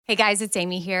Hey guys, it's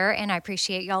Amy here, and I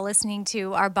appreciate y'all listening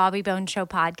to our Bobby Bone Show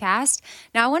podcast.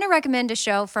 Now, I want to recommend a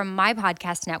show from my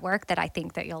podcast network that I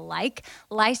think that you'll like.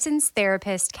 Licensed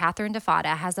therapist Catherine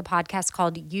DeFada has a podcast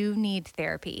called You Need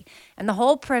Therapy, and the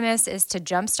whole premise is to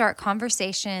jumpstart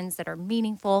conversations that are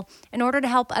meaningful in order to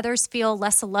help others feel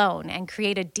less alone and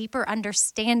create a deeper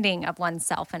understanding of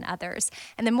oneself and others.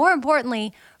 And then more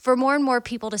importantly, for more and more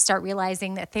people to start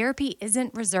realizing that therapy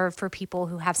isn't reserved for people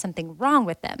who have something wrong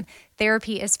with them.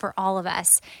 Therapy is for all of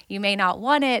us. You may not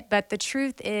want it, but the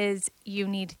truth is you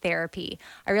need therapy.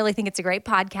 I really think it's a great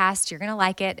podcast. You're going to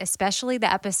like it, especially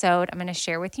the episode I'm going to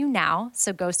share with you now.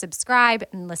 So go subscribe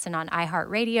and listen on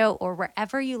iHeartRadio or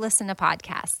wherever you listen to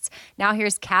podcasts. Now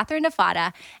here's Catherine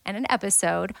DeFada and an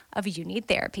episode of You Need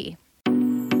Therapy.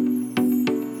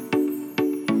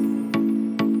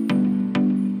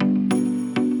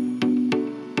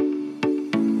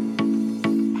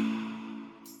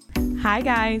 Hi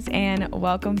guys, and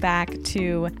welcome back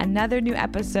to another new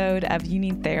episode of You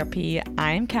Need Therapy.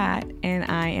 I am Kat, and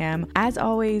I am, as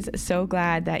always, so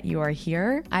glad that you are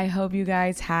here. I hope you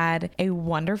guys had a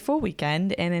wonderful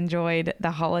weekend and enjoyed the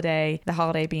holiday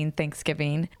being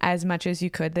Thanksgiving, as much as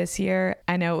you could this year.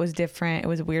 I know it was different. It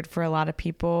was weird for a lot of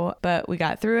people, but we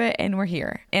got through it and we're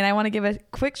here. And I want to give a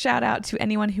quick shout out to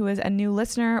anyone who is a new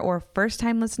listener or first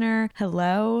time listener.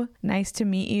 Hello, nice to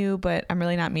meet you, but I'm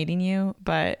really not meeting you,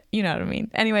 but you know what I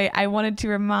mean. Anyway, I wanted to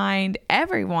remind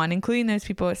everyone, including those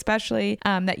people especially,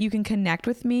 that you can connect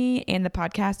with me and the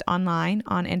podcast online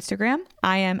on Instagram.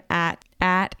 I am at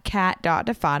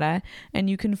cat.defada, and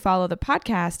you can follow the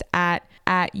podcast at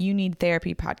You Need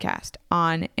Therapy Podcast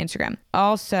on Instagram.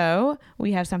 Also,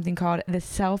 we have something called the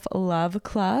Self-Love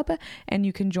Club, and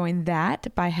you can join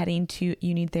that by heading to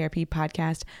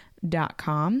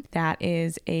youneedtherapypodcast.com. That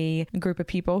is a group of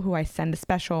people who I send a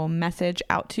special message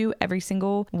out to every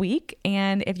single week.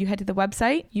 And if you head to the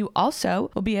website, you also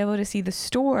will be able to see the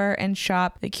store and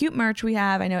shop the cute merch we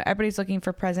have. I know everybody's looking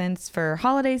for presents for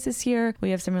holidays this year. We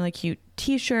have some really cute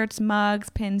t-shirts, mugs,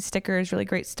 pins, stickers, really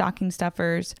great stocking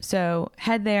stuffers. So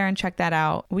head there and check that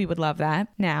out. We would love that.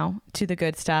 Now to the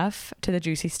good stuff, to the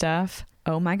juicy stuff.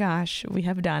 Oh my gosh, we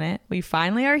have done it. We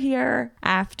finally are here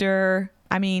after,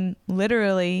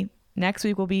 literally next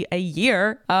week will be a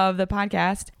year of the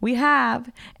podcast. We have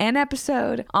an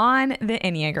episode on the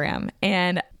Enneagram,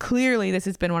 and clearly this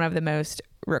has been one of the most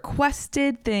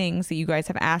requested things that you guys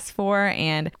have asked for,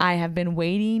 and I have been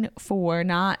waiting for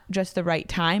not just the right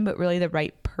time, but really the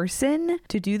right person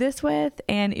to do this with.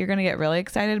 And you're going to get really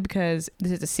excited because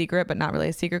this is a secret, but not really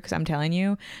a secret, because I'm telling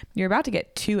you, you're about to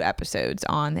get 2 episodes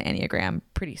on the Enneagram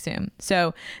pretty soon.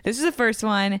 So this is the first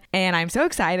one, and I'm so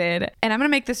excited, and I'm going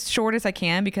to make this short as I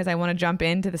can because I want to jump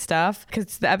into the stuff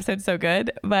because the episode's so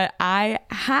good. But I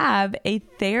have a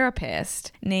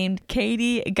therapist named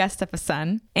Katie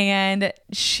Gustafson, and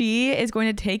she is going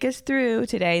to take us through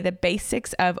today the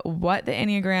basics of what the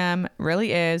Enneagram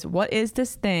really is. What is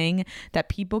this thing that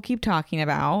people keep talking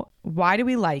about? Why do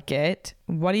we like it?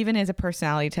 What even is a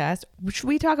personality test? Should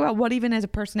we talk about what even is a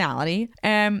personality?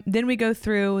 Then we go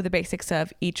through the basics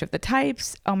of each of the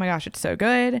types. Oh my gosh, it's so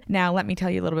good. Now let me tell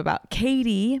you a little bit about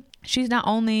Katie. She's not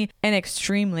only an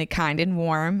extremely kind and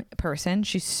warm person,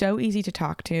 she's so easy to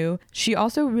talk to. She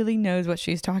also really knows what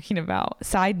she's talking about.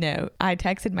 Side note, I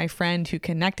texted my friend who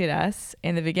connected us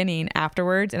in the beginning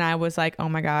afterwards, and I was like, oh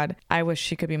my God, I wish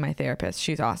she could be my therapist.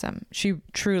 She's awesome. She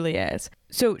truly is.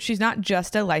 So she's not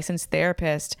just a licensed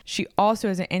therapist. She also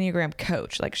is an Enneagram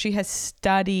coach. Like, she has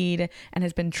studied and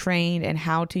has been trained in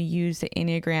how to use the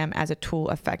Enneagram as a tool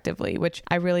effectively, which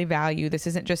I really value. This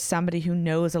isn't just somebody who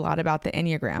knows a lot about the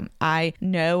Enneagram. I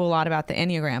know a lot about the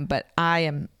Enneagram, but I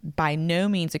am by no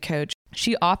means a coach.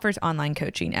 She offers online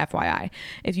coaching, FYI.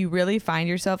 If you really find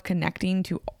yourself connecting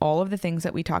to all of the things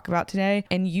that we talk about today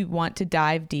and you want to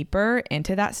dive deeper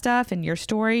into that stuff and your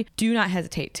story, do not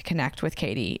hesitate to connect with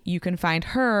Katie. You can find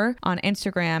her on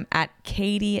Instagram at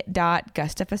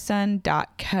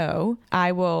katie.gustafson.co.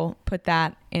 I will put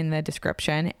that in the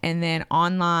description, and then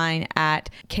online at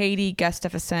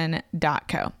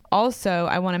katiegustafson.co. Also,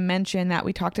 I want to mention that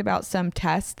we talked about some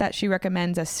tests that she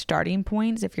recommends as starting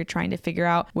points if you're trying to figure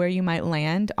out where you might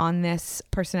land on this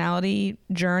personality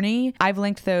journey. I've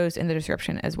linked those in the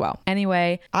description as well.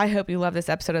 Anyway, I hope you love this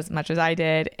episode as much as I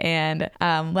did, and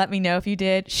let me know if you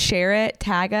did. Share it,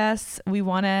 tag us. We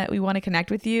want to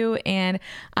connect with you, and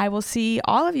I will see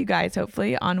all of you guys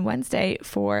hopefully on Wednesday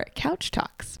for Couch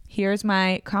Talks. Here's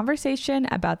my conversation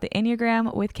about the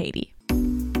Enneagram with Katie.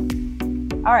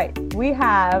 All right, we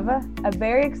have a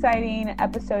very exciting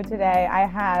episode today.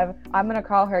 I'm going to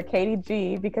call her Katie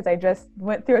G because I just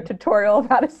went through a tutorial of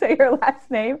how to say her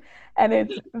last name. and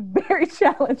it's very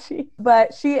challenging.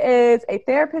 But she is a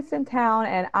therapist in town,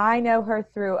 and I know her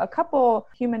through a couple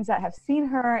humans that have seen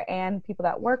her and people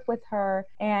that work with her.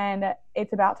 And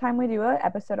it's about time we do an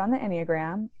episode on the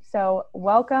Enneagram. So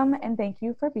welcome and thank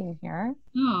you for being here.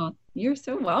 Oh, you're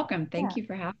so welcome. Thank you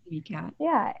for having me, Kat.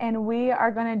 Yeah, and we'll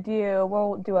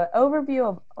do an overview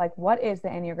of like what is the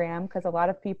Enneagram, because a lot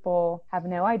of people have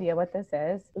no idea what this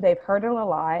is. They've heard it a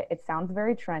lot. It sounds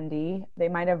very trendy. They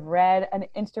might have read an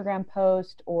Instagram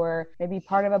post or maybe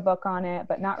part of a book on it,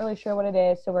 but not really sure what it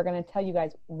is. So we're going to tell you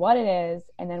guys what it is,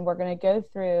 and then we're going to go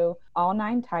through all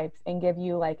 9 types and give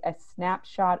you like a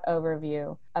snapshot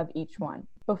overview of each one.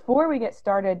 Before we get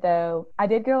started, though, I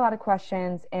did get a lot of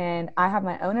questions, and I have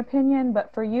my own opinion.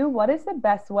 But for you, what is the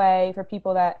best way for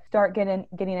people that start getting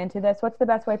into this? What's the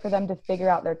best way for them to figure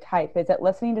out their type? Is it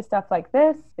listening to stuff like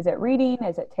this? Is it reading?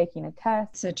 Is it taking a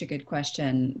test? Such a good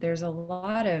question. There's a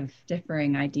lot of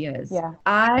differing ideas. Yeah.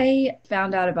 I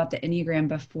found out about the Enneagram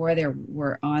before there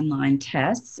were online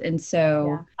tests. And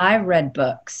so I read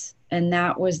books. And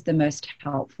that was the most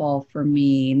helpful for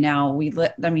me. Now we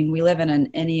live in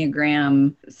an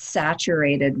Enneagram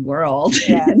saturated world.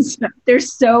 Yeah. And so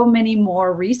there's so many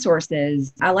more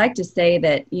resources. I like to say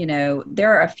that,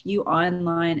 there are a few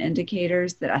online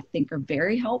indicators that I think are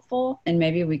very helpful. And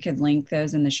maybe we could link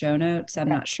those in the show notes. I'm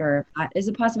not sure if that is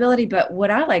a possibility, but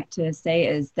what I like to say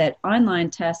is that online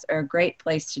tests are a great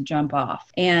place to jump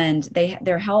off. And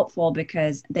they're helpful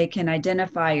because they can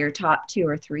identify your top 2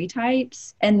 or 3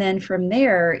 types. And then from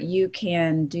there, you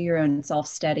can do your own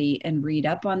self-study and read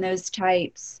up on those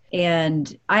types.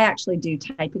 And I actually do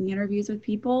typing interviews with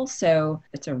people. So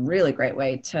it's a really great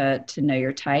way to know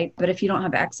your type. But if you don't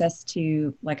have access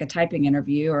to like a typing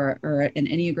interview or an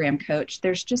Enneagram coach,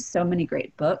 there's just so many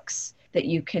great books that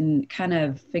you can kind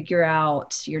of figure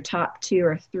out your top 2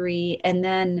 or 3 and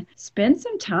then spend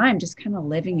some time just kind of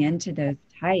living into those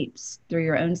types through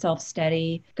your own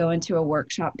self-study, go into a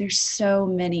workshop. There's so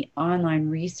many online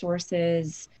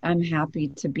resources. I'm happy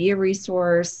to be a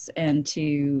resource and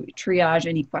to triage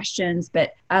any questions,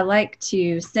 but I like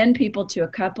to send people to a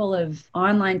couple of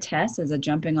online tests as a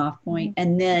jumping off point,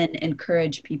 and then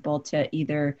encourage people to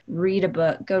either read a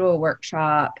book, go to a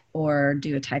workshop, or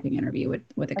do a typing interview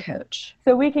with a coach.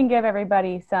 So we can give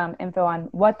everybody some info on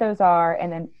what those are,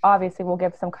 and then obviously we'll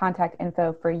give some contact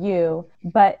info for you.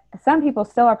 But some people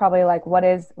still are probably like, what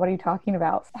are you talking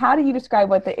about? How do you describe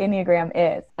what the Enneagram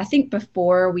is? I think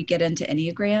before we get into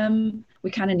Enneagram,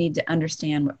 we kind of need to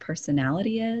understand what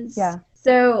personality is. Yeah.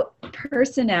 So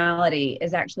personality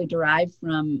is actually derived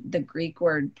from the Greek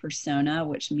word persona,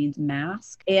 which means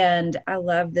mask. And I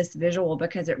love this visual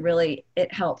because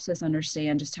it helps us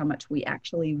understand just how much we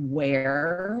actually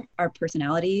wear our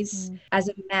personalities as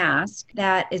a mask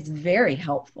that is very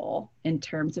helpful in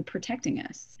terms of protecting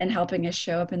us and helping us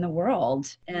show up in the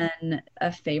world in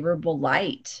a favorable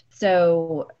light.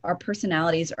 So our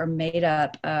personalities are made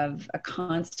up of a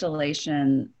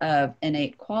constellation of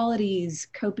innate qualities,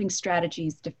 coping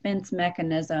strategies, defense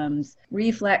mechanisms,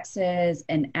 reflexes,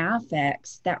 and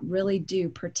affects that really do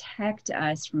protect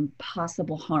us from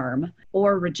possible harm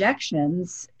or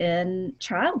rejections in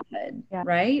childhood,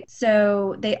 right?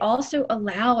 So they also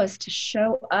allow us to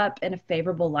show up in a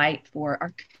favorable light for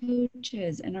our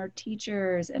coaches and our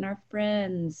teachers and our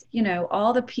friends,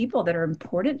 all the people that are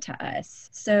important to us.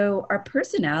 So our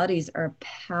personalities are a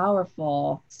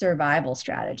powerful survival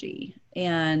strategy.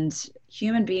 And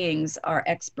human beings are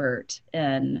expert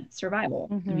in survival.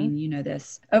 I mean, you know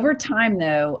this. Over time,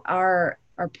 though, our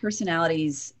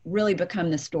personalities really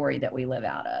become the story that we live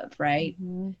out of, right?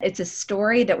 It's a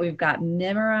story that we've got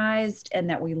memorized and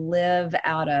that we live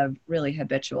out of really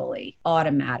habitually,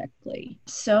 automatically.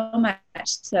 So much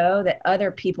so that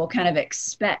other people kind of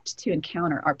expect to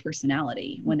encounter our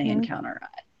personality when they encounter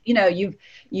us.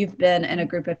 You've been in a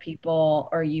group of people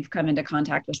or you've come into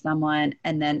contact with someone,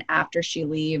 and then after she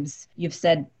leaves, you've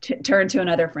said, turned to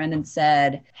another friend and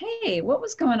said, hey, what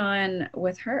was going on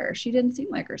with her? She didn't seem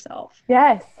like herself.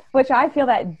 Yes, which I feel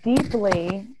that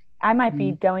deeply. I might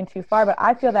be going too far, but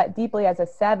I feel that deeply as a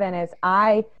 7 is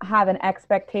I have an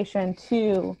expectation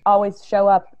to always show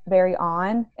up very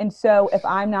on. And so if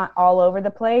I'm not all over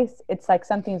the place, it's like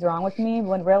something's wrong with me,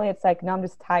 when really it's like, no, I'm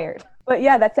just tired. But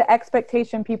yeah, that's an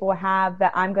expectation people have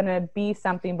that I'm going to be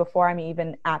something before I'm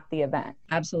even at the event.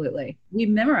 Absolutely. We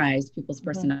memorize people's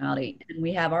personality and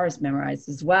we have ours memorized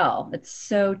as well. It's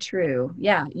so true.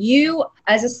 Yeah. You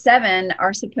as a 7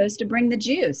 are supposed to bring the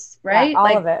juice, right? Yeah,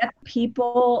 all of it.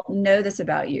 People know this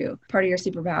about you, part of your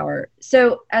superpower.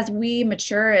 So as we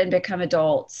mature and become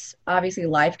adults, obviously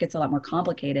life gets a lot more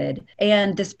complicated.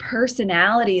 And this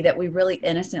personality that we really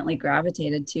innocently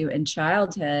gravitated to in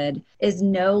childhood is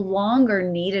no longer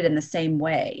needed in the same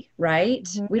way, right?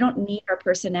 We don't need our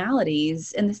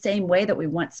personalities in the same way that we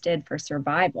once did for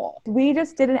survival. We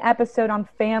just did an episode on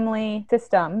family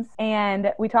systems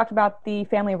and we talked about the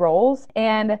family roles.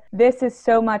 And this is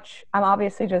so much, I'm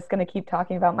obviously just going to keep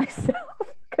talking about myself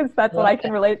because that's what I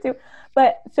can relate to.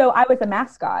 But so I was a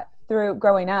mascot through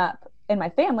growing up in my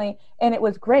family, and it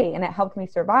was great. And it helped me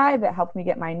survive. It helped me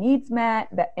get my needs met,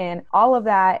 and all of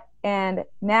that. And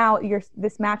now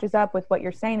this matches up with what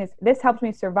you're saying is this helps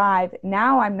me survive.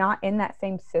 Now I'm not in that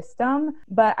same system,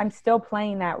 but I'm still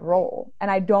playing that role and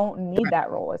I don't need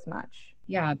that role as much.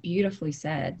 Yeah, beautifully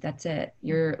said. That's it.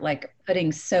 You're like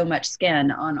putting so much skin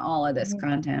on all of this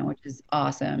content, which is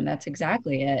awesome. That's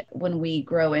exactly it. When we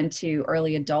grow into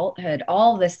early adulthood,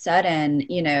 all of a sudden,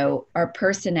 our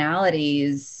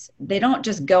personalities, they don't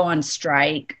just go on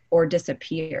strike or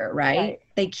disappear, right?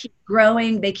 They keep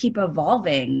growing, they keep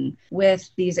evolving with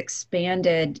these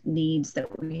expanded needs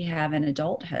that we have in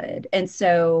adulthood. And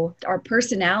so our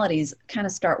personalities kind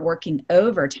of start working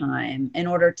overtime in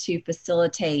order to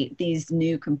facilitate these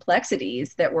new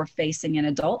complexities that we're facing in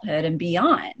adulthood and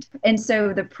beyond. And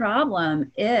so the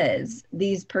problem is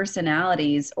these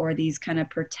personalities or these kind of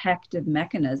protective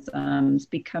mechanisms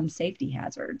become safety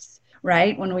hazards.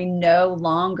 Right? When we no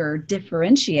longer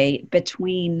differentiate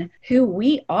between who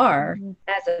we are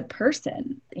as a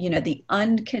person, the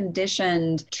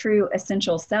unconditioned, true,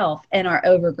 essential self and our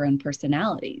overgrown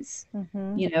personalities.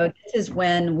 This is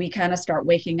when we kind of start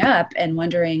waking up and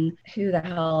wondering, who the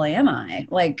hell am I?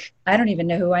 Like, I don't even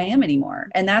know who I am anymore.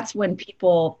 And that's when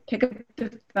people pick up the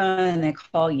phone and they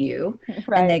call you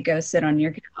and they go sit on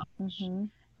your couch.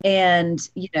 And,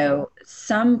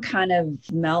 some kind of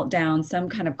meltdown, some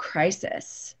kind of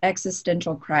crisis,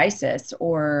 existential crisis,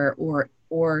 or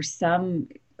some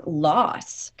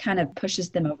loss kind of pushes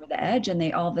them over the edge, and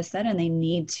they all of a sudden they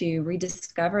need to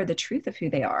rediscover the truth of who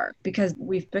they are because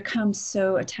we've become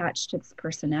so attached to this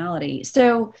personality.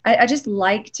 So I just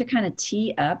like to kind of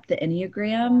tee up the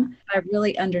Enneagram by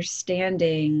really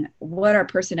understanding what our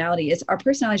personality is. Our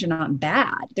personalities are not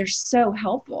bad. They're so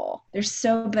helpful. They're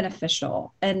so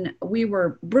beneficial. And we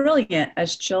were brilliant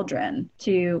as children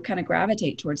to kind of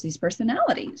gravitate towards these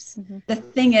personalities. The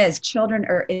thing is, children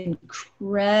are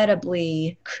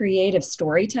incredibly creative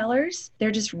storytellers. They're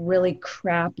just really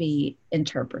crappy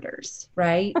interpreters,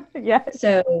 right? Yes.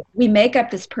 So we make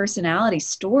up this personality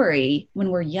story when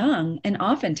we're young. And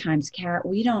oftentimes, Kat,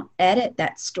 we don't edit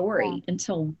that story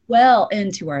until well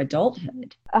into our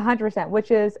adulthood. 100%,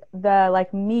 which is the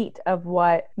meat of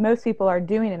what most people are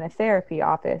doing in a therapy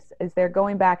office is they're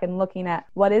going back and looking at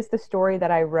what is the story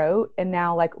that I wrote and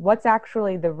now what's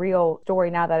actually the real story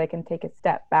now that I can take a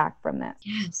step back from this.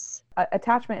 Yes.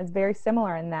 Attachment is very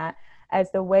similar in that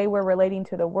as the way we're relating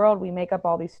to the world, we make up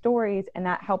all these stories and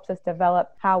that helps us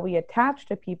develop how we attach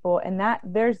to people. And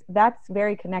that's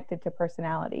very connected to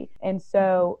personality. And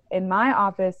so in my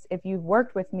office, if you've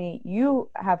worked with me, you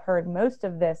have heard most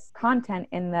of this content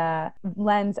in the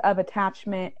lens of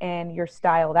attachment and your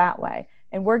style that way.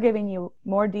 And we're giving you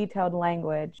more detailed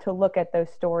language to look at those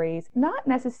stories, not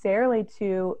necessarily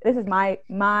this is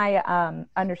my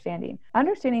understanding.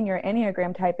 Understanding your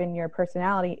Enneagram type and your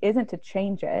personality isn't to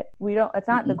change it. It's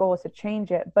not the goal is to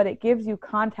change it, but it gives you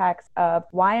context of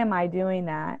why am I doing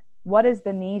that? What is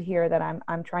the need here that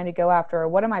I'm trying to go after? Or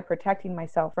what am I protecting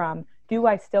myself from? Do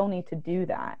I still need to do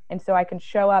that? And so I can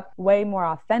show up way more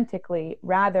authentically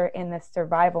rather in this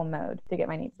survival mode to get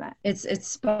my needs met. It's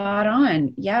spot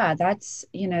on. Yeah, that's,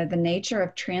 the nature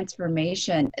of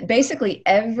transformation. Basically,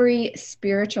 every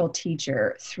spiritual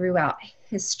teacher throughout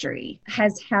history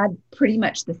has had pretty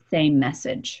much the same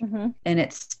message, and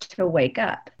it's to wake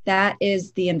up. That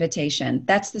is the invitation.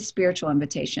 That's the spiritual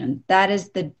invitation. That is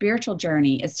the spiritual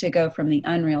journey, is to go from the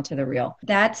unreal to the real.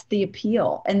 That's the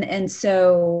appeal. And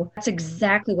so that's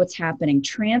exactly what's happening.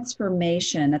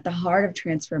 Transformation, at the heart of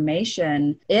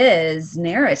transformation is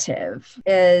narrative,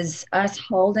 is us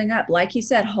holding up, like you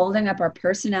said, holding up our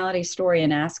personality story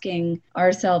and asking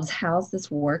ourselves, how's this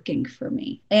working for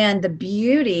me? And the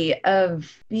beauty of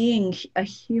being a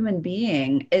human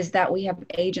being is that we have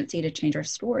agency to change our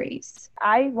stories.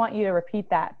 I want you to repeat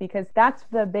that, because that's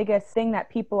the biggest thing that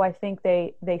people, I think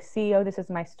they see, oh, this is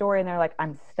my story, and they're like,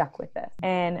 I'm stuck with this.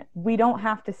 And we don't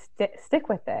have to stick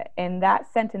with it. In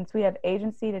that sentence, we have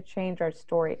agency to change our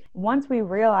story. Once we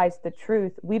realize the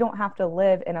truth, we don't have to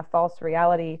live in a false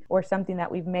reality or something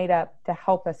that we've made up to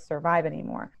help us survive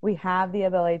anymore. We have the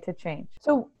ability to change.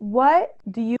 So what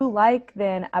do you like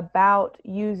then about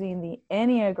using the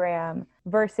Enneagram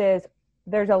versus,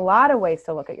 there's a lot of ways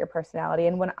to look at your personality.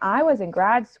 And when I was in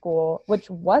grad school, which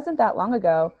wasn't that long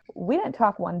ago, we didn't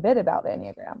talk one bit about the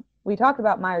Enneagram. We talked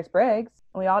about Myers-Briggs,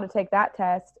 and we all had to take that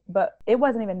test, but it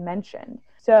wasn't even mentioned.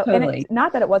 So, Totally. And it's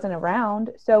not that it wasn't around.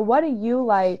 So what do you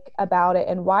like about it,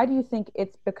 and why do you think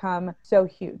it's become so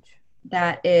huge?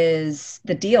 That is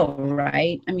the deal,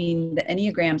 right? I mean, the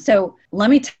Enneagram. So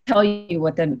let me tell you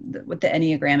what the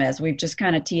Enneagram is. We've just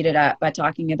kind of teed it up by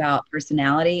talking about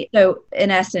personality. So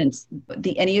in essence,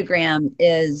 the Enneagram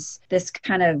is this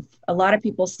kind of, a lot of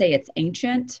people say it's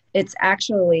ancient. It's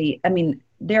actually, I mean,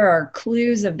 there are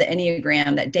clues of the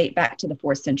Enneagram that date back to the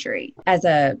 4th century as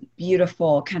a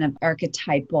beautiful kind of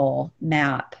archetypal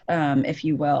map, if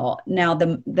you will. Now,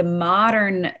 the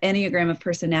modern Enneagram of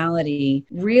personality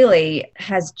really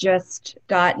has just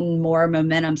gotten more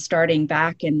momentum starting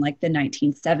back in like the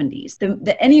 1970s.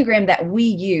 The Enneagram that we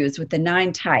use with the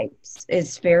 9 types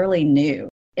is fairly new.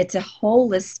 It's a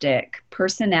holistic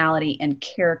personality and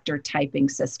character typing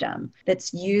system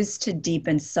that's used to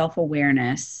deepen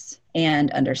self-awareness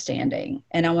and understanding.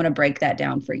 And I want to break that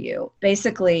down for you.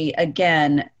 Basically,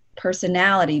 again,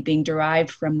 personality being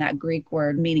derived from that Greek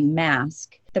word meaning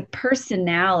mask. The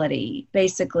personality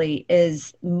basically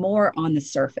is more on the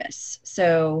surface.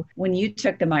 So when you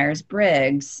took the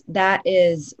Myers-Briggs, that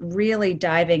is really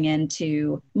diving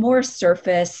into more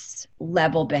surface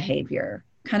level behavior,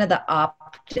 kind of the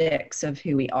optics of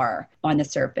who we are on the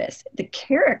surface. The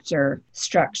character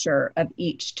structure of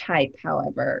each type,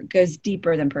 however, goes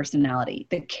deeper than personality.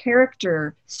 The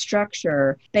character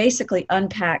structure basically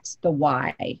unpacks the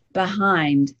why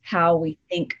behind how we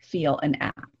think, feel, and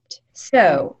act.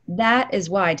 So that is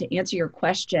why, to answer your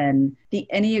question, the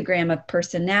Enneagram of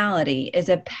personality is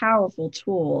a powerful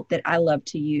tool that I love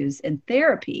to use in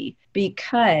therapy,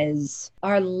 because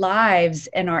our lives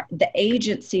and the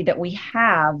agency that we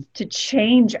have to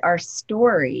change our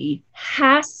story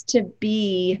has to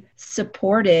be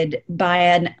supported by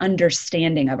an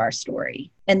understanding of our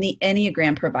story. And the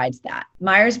Enneagram provides that.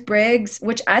 Myers-Briggs,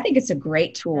 which I think is a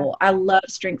great tool. I love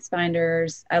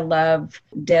StrengthsFinders. I love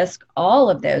DISC. All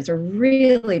of those are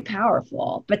really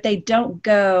powerful, but they don't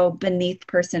go beneath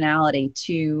personality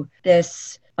to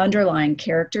this underlying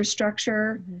character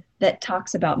structure that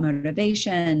talks about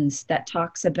motivations, that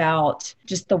talks about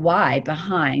just the why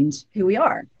behind who we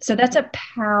are. So that's a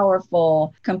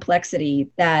powerful complexity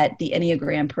that the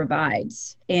Enneagram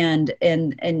provides. And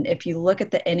if you look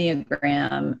at the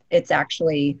Enneagram, it's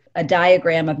actually a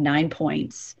diagram of 9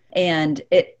 points. And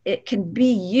it can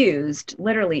be used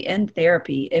literally in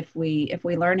therapy if we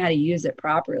learn how to use it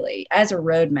properly as a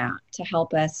roadmap to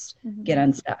help us get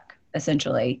unstuck.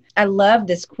 Essentially, I love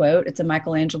this quote. It's a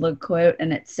Michelangelo quote,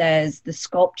 and it says, "The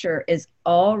sculpture is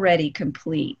already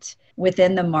complete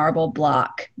within the marble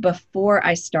block before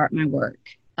I start my work.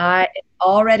 I'm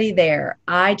already there.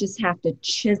 I just have to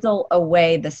chisel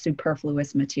away the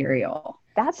superfluous material."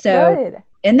 That's good.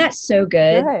 Isn't that so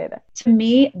good? Good. To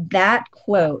me, that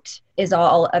quote is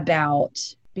all about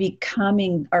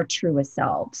becoming our truest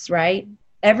selves, right?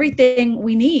 Everything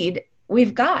we need,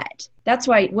 we've got. That's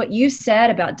why what you said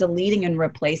about deleting and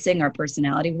replacing our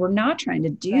personality, we're not trying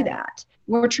to do that.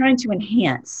 We're trying to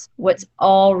enhance what's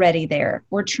already there.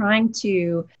 We're trying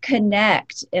to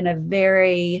connect in a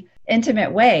very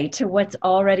intimate way to what's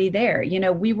already there. You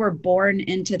know, we were born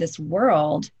into this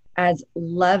world as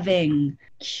loving,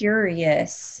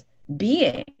 curious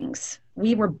beings.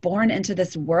 We were born into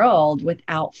this world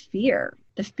without fear.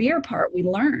 The fear part we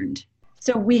learned.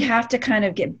 So we have to kind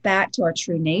of get back to our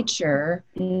true nature,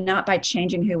 not by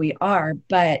changing who we are,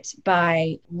 but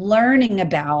by learning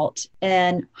about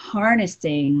and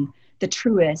harnessing the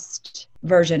truest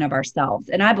version of ourselves.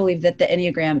 And I believe that the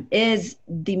Enneagram is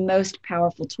the most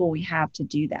powerful tool we have to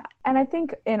do that. And I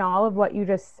think in all of what you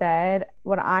just said,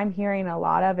 what I'm hearing a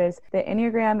lot of is the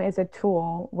Enneagram is a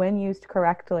tool, when used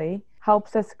correctly,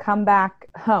 helps us come back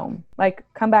home. Like,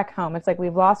 come back home. It's like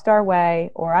we've lost our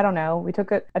way, or I don't know, we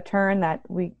took a turn that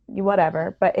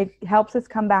whatever, but it helps us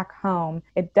come back home.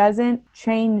 It doesn't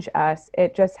change us.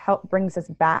 It just brings us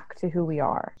back to who we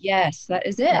are. Yes, that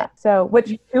is it. Yeah. So,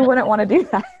 who wouldn't want to do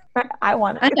that? I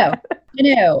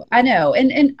know.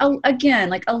 And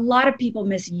again, like, a lot of people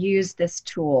misuse this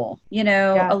tool,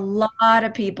 a lot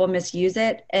of people misuse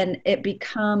it, and it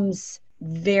becomes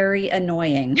very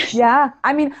annoying. Yeah.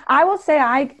 I mean, I will say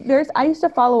I used to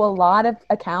follow a lot of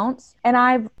accounts and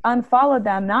I've unfollowed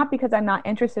them, not because I'm not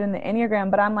interested in the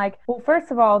Enneagram, but I'm like, well,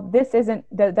 first of all,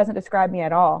 doesn't describe me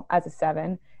at all as a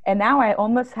 7. And now I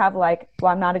almost have like,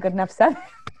 well, I'm not a good enough 7.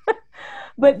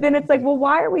 But then it's like, well,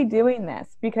 why are we doing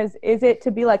this? Because is it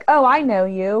to be like, oh, I know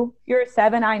you, you're a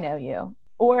 7, I know you?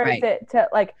 Or is Right. it to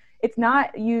like, it's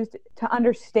not used to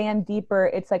understand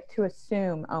deeper. It's like to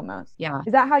assume almost. Yeah.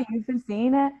 Is that how you've been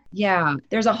seeing it? Yeah.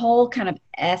 There's a whole kind of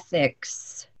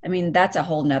ethics. I mean, that's a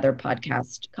whole nother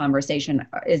podcast conversation,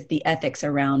 is the ethics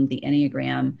around the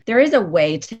Enneagram. There is a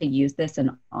way to use this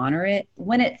and honor it.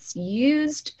 When it's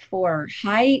used for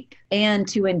hype and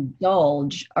to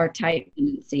indulge our type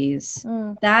tendencies,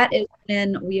 that is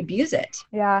when we abuse it.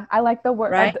 Yeah, I like the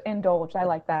word right? indulge. I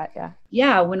like that. Yeah.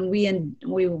 Yeah, when we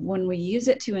use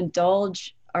it to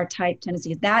indulge our type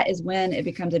tendencies, that is when it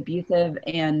becomes abusive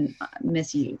and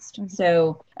misused. Mm-hmm.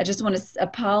 So I just want to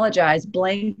apologize,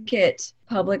 blanket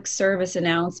public service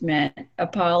announcement,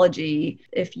 apology,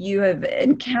 if you have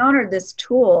encountered this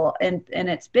tool and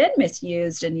it's been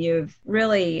misused and you've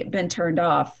really been turned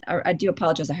off. I do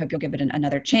apologize. I hope you'll give it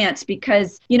another chance,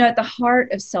 because, at the heart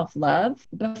of self-love,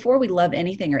 before we love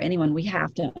anything or anyone, we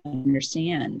have to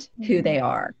understand who they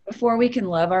are. Before we can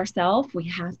love ourselves, we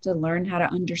have to learn how to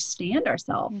understand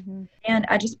ourselves. Mm-hmm. And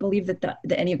I just believe that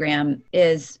the Enneagram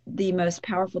is the most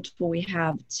powerful tool we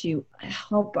have to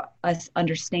help us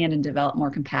understand and develop more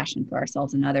compassion for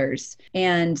ourselves and others.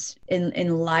 And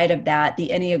in light of that, the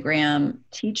Enneagram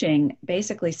teaching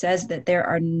basically says that there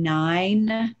are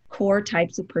 9 core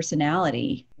types of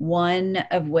personality, one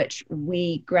of which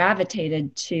we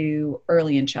gravitated to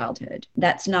early in childhood.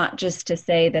 That's not just to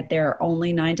say that there are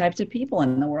only 9 types of people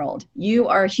in the world. You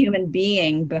are a human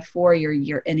being before you're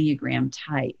your Enneagram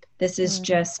type. This is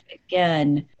just,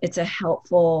 again, it's a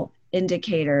helpful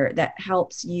indicator that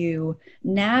helps you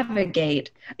navigate.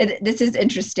 This is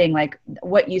interesting, like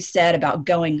what you said about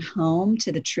going home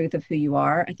to the truth of who you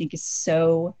are, I think is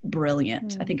so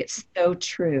brilliant. I think it's so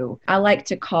true. I like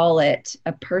to call it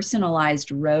a personalized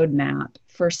roadmap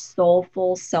for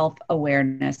soulful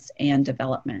self-awareness and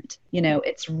development.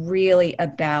 It's really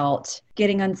about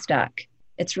getting unstuck.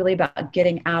 It's really about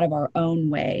getting out of our own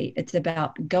way. It's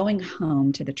about going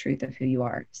home to the truth of who you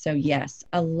are. So yes,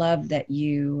 I love that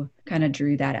you kind of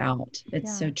drew that out.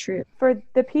 It's so true. For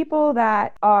the people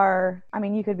that are,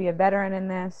 you could be a veteran in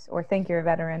this or think you're a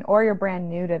veteran or you're brand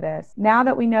new to this. Now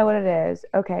that we know what it is,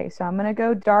 okay, so I'm going to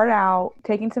go dart out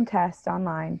taking some tests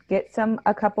online, get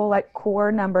a couple like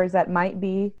core numbers that might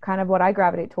be kind of what I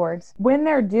gravitate towards. When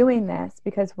they're doing this,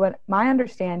 because what my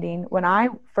understanding, when I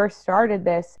first started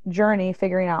this journey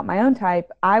figuring out my own type,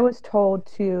 I was told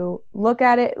to look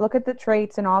at the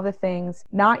traits and all the things,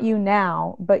 not you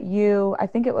now, but you, I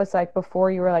think it was like before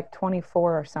you were like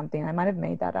 24 or something. I might have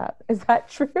made that up. Is that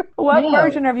true? What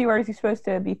version of you are you supposed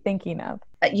to be thinking of?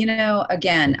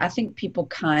 Again, I think people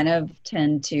kind of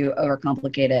tend to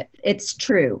overcomplicate it. It's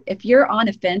true. If you're on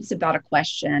the fence about a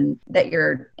question that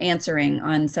you're answering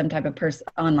on some type of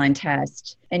online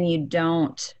test and you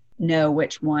don't know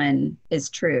which one is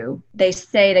true, they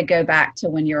say to go back to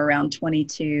when you're around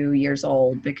 22 years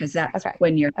old, because that's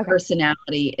when your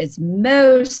personality is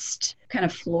most kind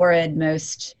of florid,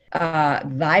 most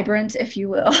vibrant, if you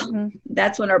will. Mm-hmm.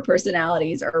 That's when our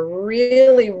personalities are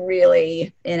really,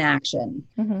 really in action.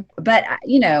 Mm-hmm. But,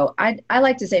 I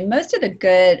like to say most of the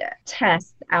good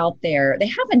tests out there, they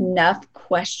have enough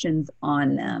questions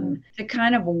on them to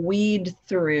kind of weed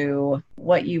through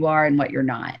what you are and what you're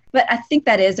not. But I think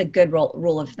that is a good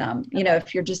rule of thumb.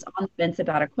 If you're just on the fence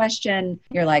about a question,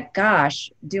 you're like,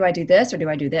 gosh, do I do this or do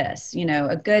I do this?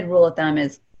 A good rule of thumb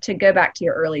is to go back to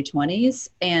your early 20s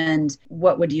and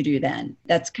what would you do then?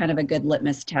 That's kind of a good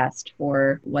litmus test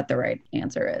for what the right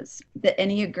answer is. The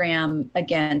Enneagram,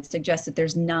 again, suggests that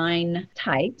there's 9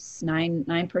 types,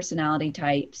 nine personality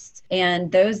types.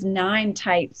 And those 9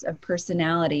 types of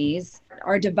personalities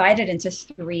are divided into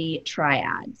 3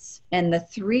 triads. And the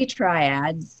 3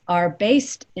 triads are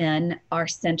based in our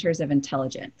centers of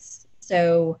intelligence.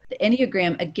 So the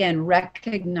Enneagram, again,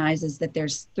 recognizes that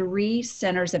there's 3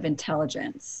 centers of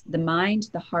intelligence: the mind,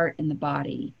 the heart, and the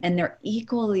body. And they're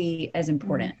equally as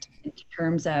important in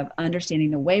terms of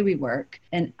understanding the way we work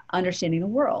and understanding the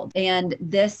world. And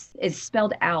this is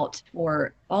spelled out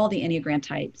for all the Enneagram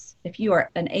types. If you are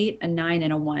an 8, a 9,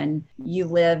 and a 1, you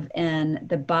live in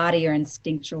the body or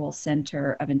instinctual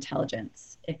center of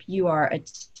intelligence. If you are a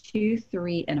 2,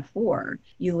 3, and a 4,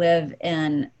 you live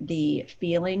in the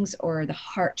feelings or the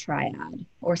heart triad.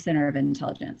 or center of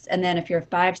intelligence. And then if you're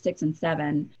 5, 6, and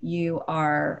 7, you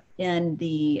are in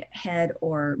the head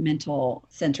or mental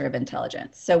center of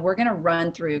intelligence. So we're going to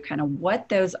run through kind of what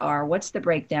those are, what's the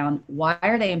breakdown, why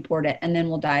are they important, and then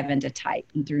we'll dive into type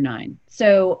through 9.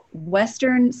 So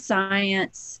Western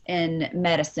science and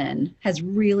medicine has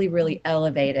really, really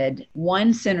elevated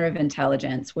one center of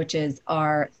intelligence, which is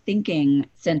our thinking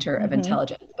center of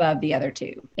intelligence above the other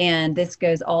two. And this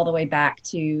goes all the way back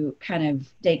to kind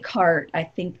of Descartes, I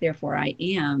think, therefore I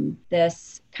am,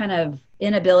 this kind of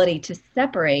inability to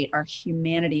separate our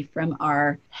humanity from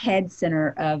our head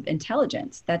center of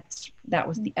intelligence. That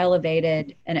was the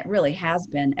elevated, and it really has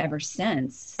been ever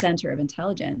since, center of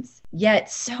intelligence.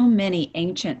 Yet so many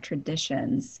ancient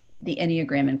traditions, the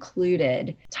Enneagram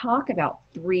included, talk about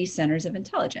 3 centers of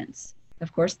intelligence.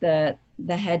 Of course, the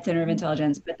head center of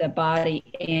intelligence, but the body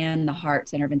and the heart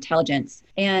center of intelligence.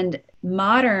 And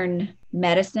modern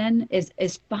medicine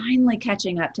is finally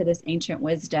catching up to this ancient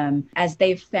wisdom, as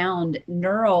they've found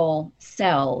neural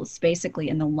cells basically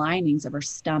in the linings of our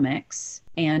stomachs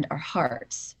and our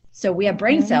hearts. So we have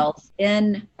brain cells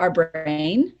in our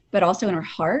brain, but also in our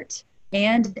heart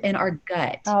and in our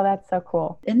gut. Oh, that's so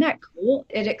cool. Isn't that cool?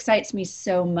 It excites me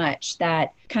so much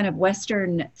that kind of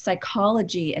Western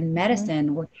psychology and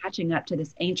medicine were catching up to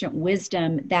this ancient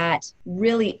wisdom that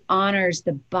really honors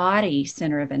the body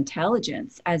center of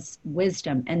intelligence as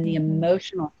wisdom and the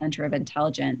emotional center of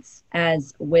intelligence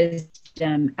as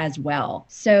wisdom as well.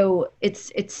 So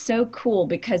it's so cool,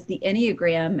 because the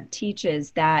Enneagram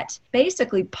teaches that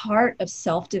basically part of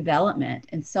self-development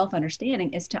and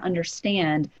self-understanding is to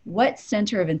understand what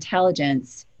center of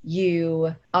intelligence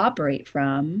you operate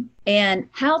from and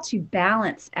how to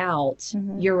balance out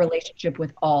your relationship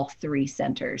with all 3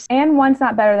 centers. And one's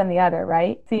not better than the other,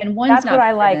 right? See, and one's that's not what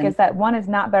I like, than, is that one is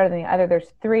not better than the other. There's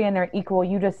 3 and they're equal.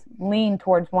 You just lean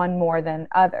towards one more than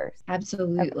others.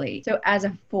 Absolutely. So as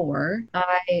a 4,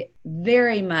 I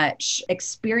very much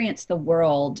experience the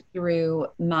world through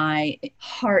my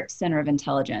heart center of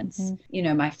intelligence. You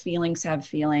know, my feelings have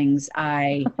feelings.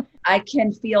 I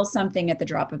can feel something at the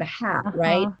drop of a hat,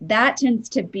 right? That tends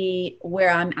to be where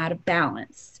I'm out of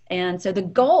balance. And so the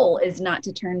goal is not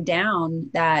to turn down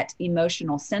that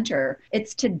emotional center.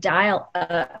 It's to dial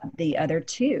up the other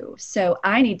 2. So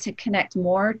I need to connect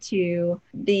more to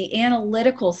the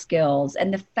analytical skills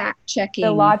and the fact checking.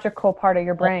 The logical part of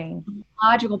your brain.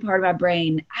 Logical part of my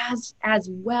brain, as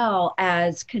well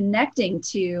as connecting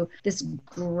to this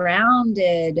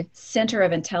grounded center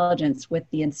of intelligence with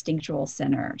the instinctual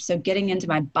center. So getting into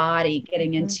my body,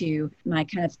 getting into my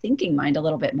kind of thinking mind a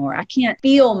little bit more. I can't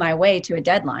feel my way to a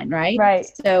deadline, right?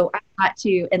 Right. So I've got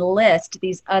to enlist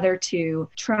these other 2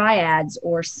 triads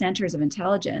or centers of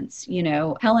intelligence. You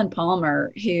know, Helen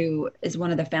Palmer, who is one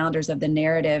of the founders of the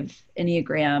narrative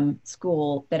Enneagram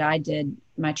school that I did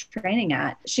my training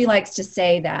at, she likes to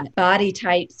say that body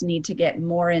types need to get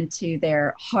more into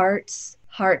their hearts,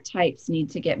 heart types need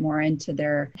to get more into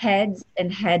their heads,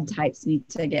 and head types need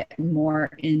to get more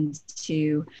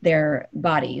into their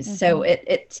bodies. So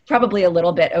it's probably a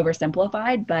little bit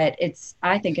oversimplified, but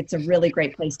I think it's a really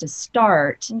great place to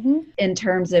start in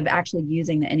terms of actually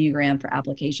using the Enneagram for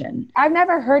application. I've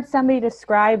never heard somebody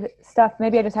describe stuff,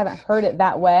 maybe I just haven't heard it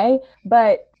that way,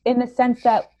 but in the sense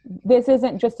that this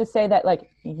isn't just to say that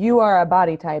like you are a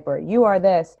body type or you are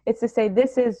this. It's to say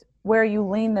this is where you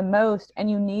lean the most and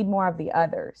you need more of the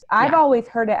others. I've always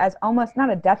heard it as almost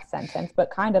not a death sentence, but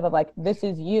kind of like, this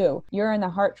is you. You're in the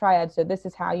heart triad, so this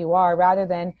is how you are, rather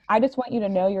than I just want you to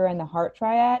know you're in the heart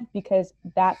triad, because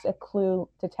that's a clue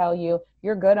to tell you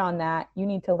you're good on that. You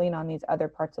need to lean on these other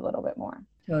parts a little bit more.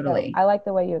 Totally. So I like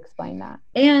the way you explain that.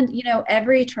 And, you know,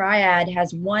 every triad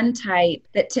has one type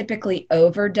that typically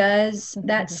overdoes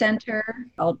that center.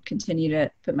 I'll continue to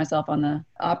put myself on the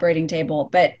operating table,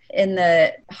 but in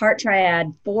the heart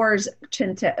triad, 4s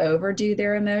tend to overdo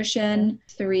their emotion.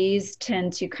 3s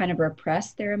tend to kind of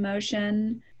repress their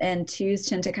emotion, and 2s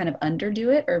tend to kind of underdo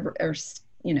it or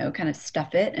you know, kind of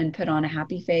stuff it and put on a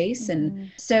happy face.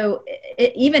 And so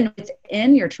even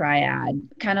within your triad,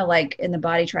 kind of like in the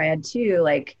body triad too,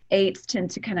 like 8s tend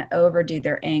to kind of overdo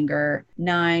their anger.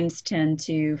 9s tend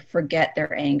to forget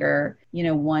their anger. You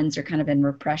know, 1s are kind of in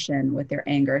repression with their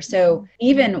anger. So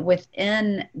even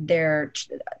within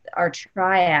our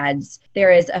triads,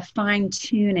 there is a fine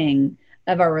tuning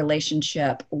of our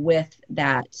relationship with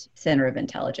that center of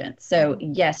intelligence. So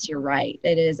yes, you're right.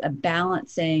 It is a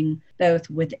balancing both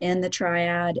within the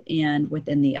triad and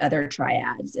within the other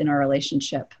triads in our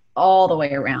relationship all the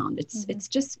way around. It's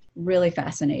just really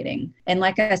fascinating. And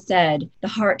like I said, the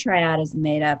heart triad is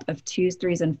made up of 2s,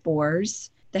 3s, and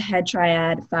 4s. the head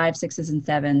triad, 5, 6s, and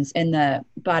 7s, and the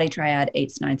body triad,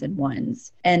 8s, 9s, and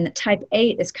 1s. And type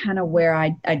 8 is kind of where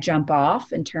I jump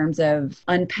off in terms of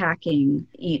unpacking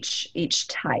each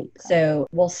type. So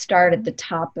we'll start at the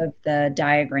top of the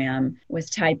diagram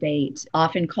with type 8,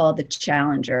 often called the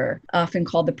challenger, often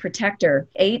called the protector.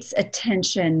 8's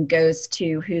attention goes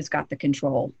to who's got the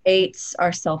control. 8's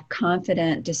are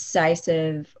self-confident,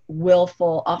 decisive,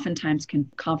 willful, oftentimes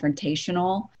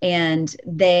confrontational, and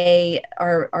they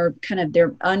are kind of,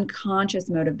 their unconscious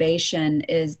motivation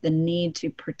is the need to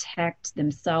protect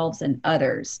themselves and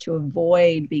others, to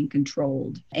avoid being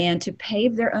controlled, and to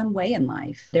pave their own way in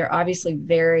life. They're obviously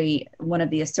one of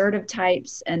the assertive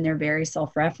types, and they're very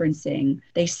self-referencing.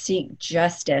 They seek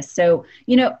justice. So,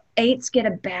 8s get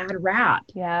a bad rap.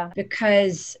 Yeah.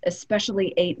 Because,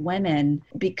 especially 8 women,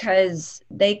 because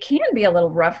they can be a little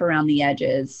rough around the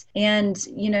edges. And,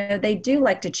 they do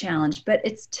like to challenge, but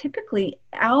it's typically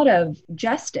out of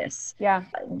justice. Yeah.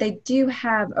 They do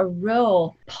have a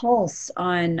real pulse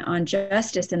on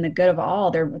justice and the good of all.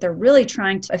 They're really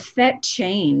trying to affect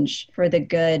change for the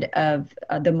good of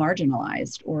the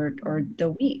marginalized or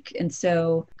the weak. And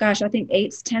so, gosh, I think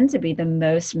 8s tend to be the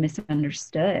most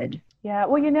misunderstood. Yeah.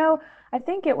 Well, I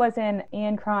think it was in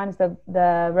Ian Cron's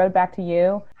The Road Back to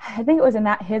You. I think it was in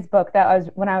his book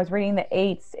when I was reading the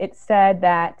 8s, it said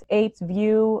that 8s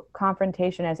view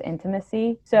confrontation as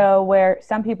intimacy. So where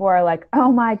some people are like, oh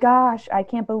my gosh, I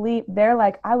can't believe, they're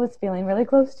like, I was feeling really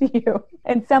close to you.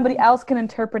 And somebody else can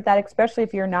interpret that, especially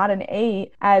if you're not an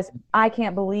 8, as I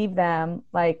can't believe them,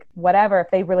 like whatever, if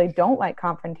they really don't like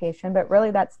confrontation, but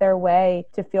really that's their way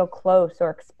to feel close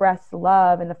or express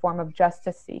love in the form of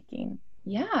justice seeking.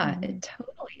 Yeah, it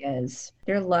totally is.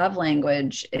 Their love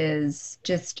language is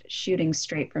just shooting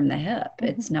straight from the hip.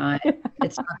 It's not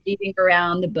beating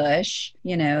around the bush,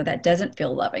 that doesn't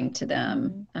feel loving to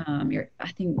them.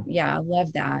 I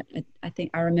love that. I think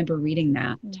I remember reading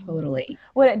that totally.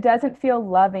 Well, it doesn't feel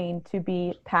loving to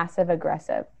be passive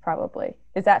aggressive, probably.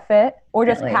 Is that fit? Or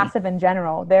just passive in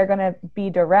general? They're going to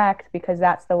be direct because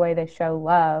that's the way they show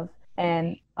love.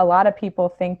 And a lot of people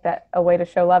think that a way to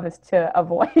show love is to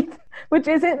avoid, which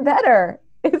isn't better.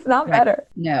 It's not better.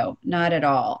 No, not at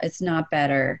all. It's not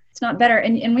better. It's not better.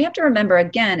 And we have to remember,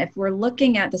 again, if we're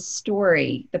looking at the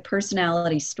story, the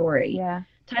personality story,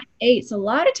 type 8s a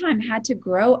lot of time had to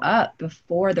grow up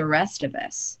before the rest of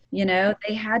us.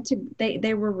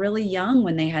 They were really young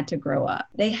when they had to grow up.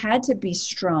 They had to be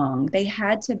strong. They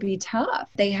had to be tough.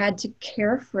 They had to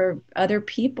care for other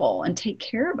people and take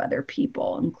care of other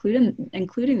people,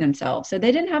 including themselves. So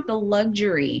they didn't have the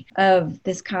luxury of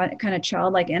this kind of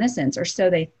childlike innocence, or so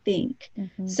they think.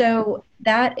 So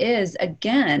that is,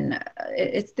 again,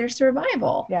 it's their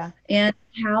survival. Yeah. And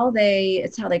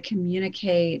it's how they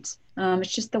communicate.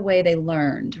 It's just the way they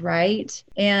learned, right?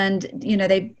 And,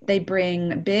 they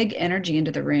bring big energy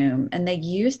into the room, and they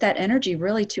use that energy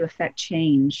really to affect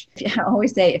change. I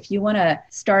always say, if you want to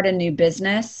start a new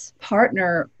business,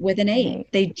 partner with an 8.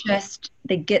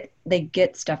 They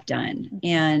get stuff done,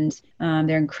 and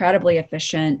they're incredibly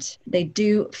efficient. They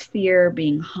do fear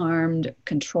being harmed,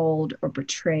 controlled, or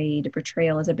betrayed.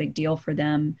 Betrayal is a big deal for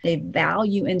them. They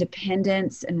value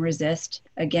independence and resist,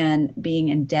 again, being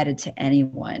indebted to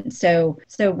anyone. So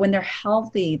when they're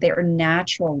healthy, they are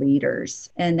natural leaders,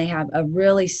 and they have a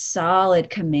really solid,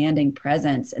 commanding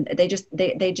presence, and they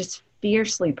just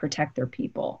fiercely protect their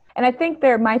people. And I think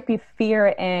there might be fear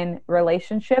in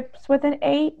relationships with an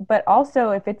 8, but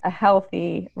also if it's a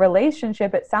healthy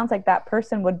relationship, it sounds like that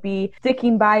person would be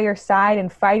sticking by your side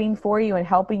and fighting for you and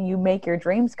helping you make your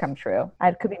dreams come true.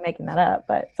 I could be making that up,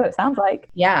 but that's what it sounds like.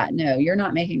 Yeah, no, you're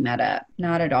not making that up.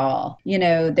 Not at all.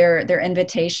 Their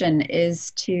invitation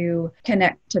is to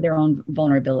connect to their own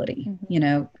vulnerability,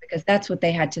 because that's what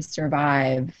they had to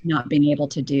survive not being able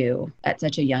to do at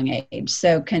such a young age.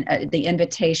 So the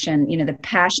invitation, the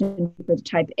passion for the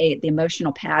type 8, the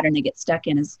emotional pattern they get stuck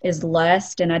in is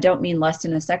lust. And I don't mean lust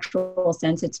in a sexual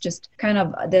sense. It's just kind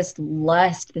of this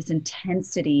lust, this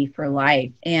intensity for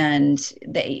life. And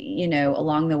they,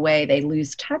 along the way, they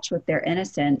lose touch with their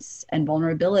innocence and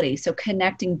vulnerability. So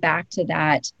connecting back to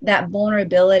that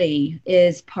vulnerability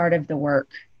is part of the work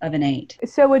of an 8.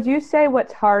 So would you say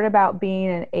what's hard about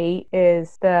being an 8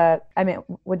 is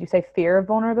would you say fear of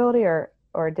vulnerability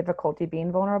or difficulty being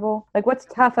vulnerable? Like, what's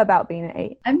tough about being an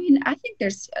 8? I think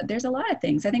there's a lot of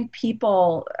things. I think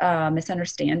people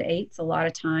misunderstand 8s a lot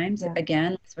of times. Yeah.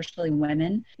 Again, especially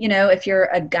women. If you're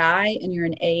a guy and you're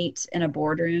an 8 in a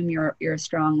boardroom, you're a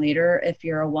strong leader. If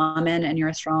you're a woman and you're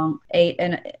a strong 8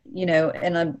 and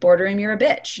in a boardroom, you're a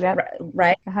bitch. Yep.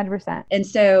 Right? 100%. And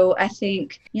so I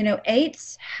think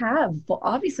 8s have,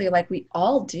 obviously, like we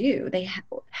all do,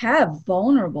 have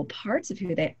vulnerable parts of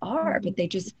who they are, but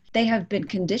they have been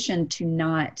conditioned to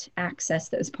not access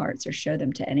those parts or show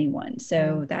them to anyone.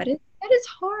 So that is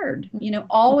hard,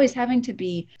 always having to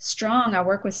be strong. I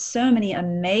work with so many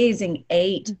amazing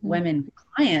 8 women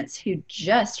clients who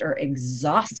just are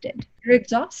exhausted. They're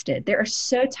exhausted. They are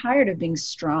so tired of being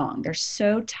strong. They're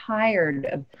so tired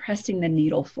of pressing the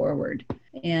needle forward.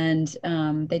 And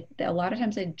they a lot of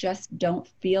times they just don't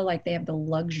feel like they have the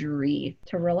luxury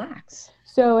to relax.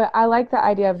 So I like the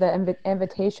idea of the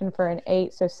invitation for an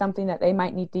 8. So something that they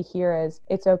might need to hear is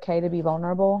it's okay to be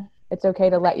vulnerable. It's okay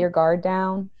to let your guard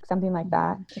down, something like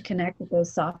that. To connect with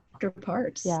those softer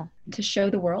parts. Yeah. To show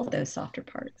the world those softer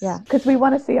parts. Yeah, because we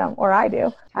want to see them, or I do.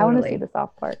 Totally. I want to see the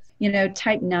soft parts.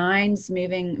 Type 9s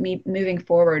moving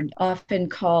forward, often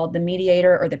called the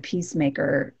mediator or the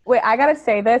peacemaker. Wait, I got to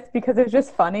say this because it's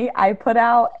just funny. I put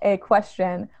out a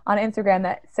question on Instagram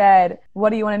that said, what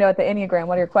do you want to know at the Enneagram?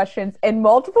 What are your questions? And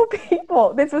multiple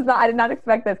people, I did not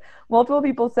expect this. Multiple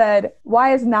people said,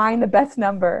 why is 9 the best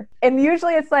number? And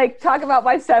usually it's like, talk about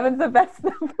why 7's the best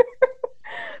number.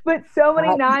 But so many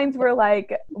 9s were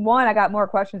like, one, I got more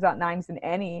questions about 9s than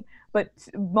any, but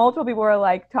multiple people were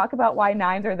like, talk about why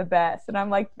 9s are the best. And I'm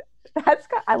like,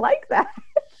 I like that.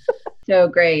 So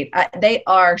great. They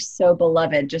are so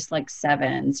beloved, just like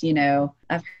 7s.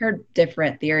 I've heard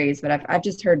different theories, but I've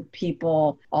just heard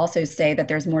people also say that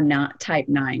there's more not type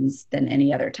 9s than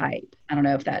any other type. I don't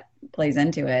know if that plays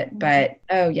into it, but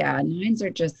 9s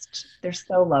are they're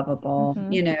so lovable.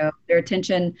 Their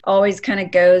attention always kind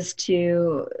of goes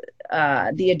to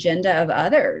the agenda of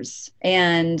others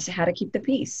and how to keep the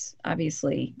peace.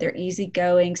 Obviously, they're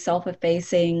easygoing,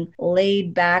 self-effacing,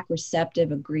 laid back,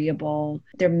 receptive, agreeable.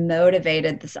 They're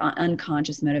motivated. This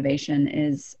unconscious motivation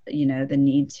is, the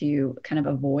need to kind of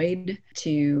avoid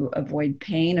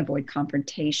pain, avoid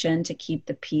confrontation, to keep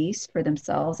the peace for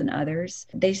themselves and others.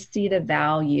 They see the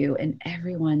value in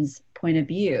everyone's point of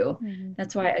view.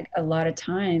 That's why a lot of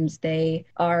times they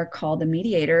are called the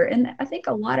mediator. And I think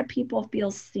a lot of people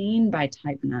feel seen by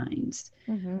type 9s,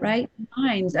 right?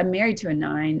 9s, I'm married to a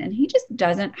 9, and he just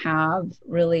doesn't have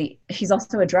really, he's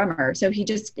also a drummer. So he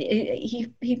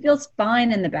feels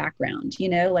fine in the background,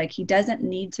 like he doesn't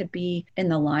need to be in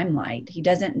the limelight. He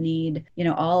doesn't need,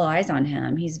 all eyes on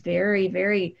him. He's very,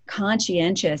 very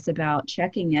conscientious about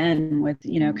checking in with,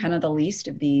 kind of the least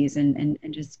of these and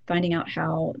just finding out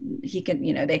how he can,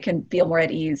 they can feel more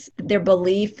at ease. Their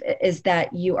belief is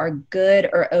that you are good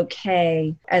or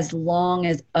okay as long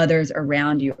as others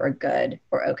around you are good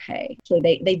or okay. So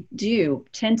they do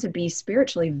tend to be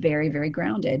spiritually very, very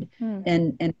grounded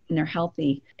and they're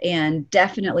healthy, and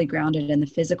definitely grounded in the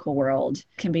physical world,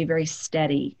 can be very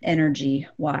steady energy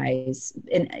wise.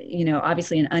 And,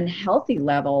 obviously in unhealthy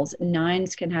levels,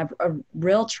 9s can have a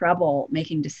real trouble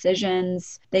making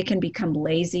decisions. They can become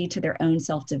lazy to their own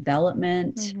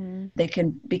self-development. They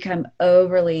can become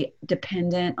overly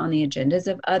dependent on the agendas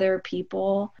of other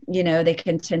people. They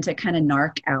can tend to kind of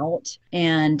narc out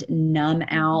and numb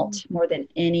out more than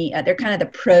any. They're kind of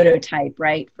the prototype,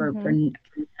 right? For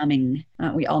numbing.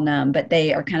 We all numb, but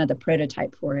they are kind of the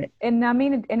prototype for it. And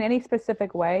numbing in any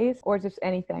specific ways, or just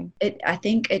anything? I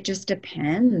think it just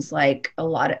depends. Like a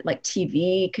lot of, like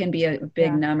TV can be a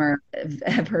big number.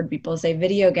 I've heard people say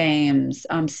video games,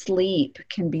 sleep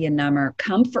can be a number.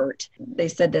 Comfort. They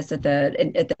said this at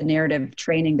the narrative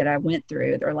training that I went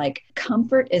through. They're like,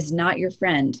 comfort is not your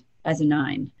friend as a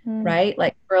 9, right?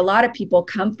 Like for a lot of people,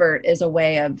 comfort is a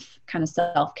way of kind of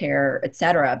self-care,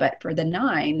 etc. But for the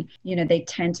 9, they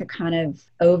tend to kind of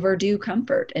overdo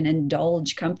comfort and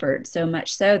indulge comfort so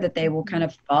much so that they will kind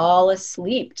of fall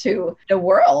asleep to the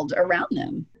world around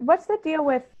them. What's the deal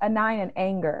with a 9 and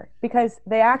anger? Because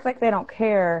they act like they don't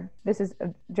care. This is a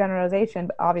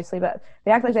generalization, obviously, but they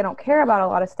act like they don't care about a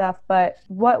lot of stuff. But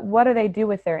what do they do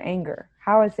with their anger?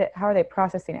 How are they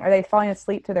processing it? Are they falling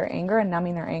asleep to their anger and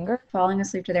numbing their anger? Falling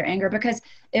asleep to their anger, because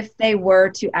if they were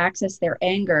to access their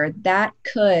anger, that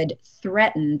could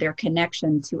threaten their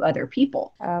connection to other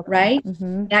people, right?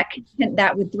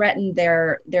 That would threaten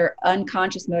their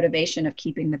unconscious motivation of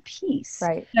keeping the peace.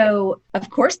 Right. So of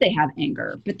course they have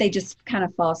anger, but they just kind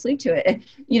of fall asleep to it.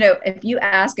 If you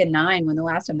ask a 9 when the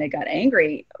last time they got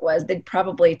angry was, they'd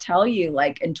probably tell you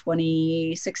like in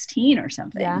 2016 or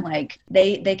something. Yeah. Like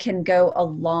they can go a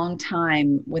long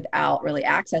time without really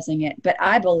accessing it. But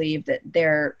I believe that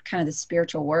they're kind of the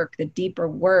spiritual work, the deeper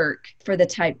work for the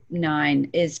type 9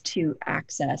 is to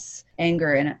access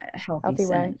anger in a healthy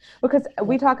way. Because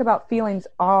we talk about feelings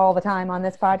all the time on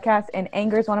this podcast, and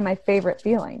anger is one of my favorite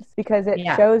feelings because it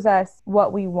shows us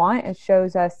what we want.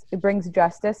 It brings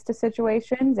justice to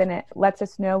situations, and it lets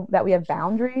us know that we have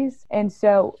boundaries. And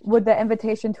so would the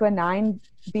invitation to a 9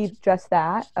 be just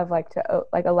that, of like to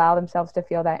like allow themselves to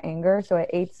feel that anger. So an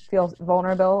 8 feels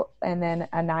vulnerable, and then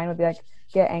a 9 would be like,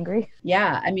 get angry.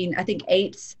 Yeah. I mean, I think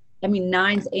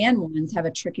nines and ones have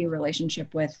a tricky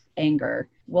relationship with anger.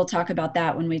 We'll talk about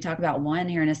that when we talk about one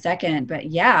here in a second. But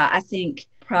yeah, I think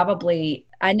probably,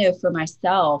 I know for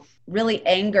myself, really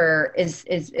anger is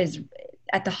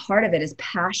at the heart of it is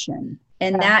passion.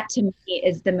 And that to me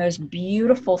is the most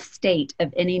beautiful state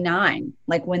of any 9.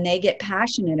 Like when they get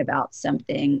passionate about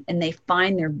something and they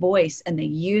find their voice and they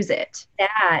use it,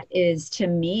 that is to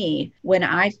me when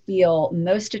I feel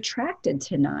most attracted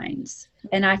to 9s.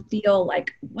 And I feel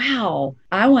like, wow,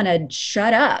 I want to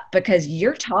shut up because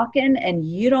you're talking and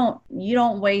you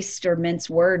don't waste or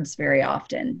mince words very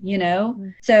often, you know? Mm-hmm.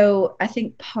 So I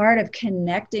think part of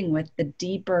connecting with the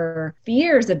deeper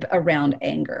fears around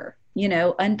anger, you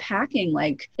know, unpacking,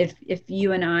 like if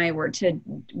you and I were to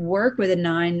work with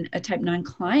a type 9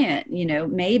 client, you know,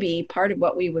 maybe part of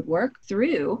what we would work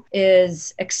through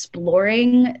is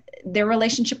exploring their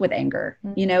relationship with anger,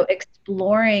 mm-hmm. you know,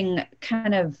 exploring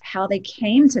kind of how they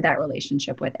came to that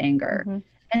relationship with anger. Mm-hmm.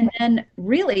 And then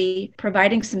really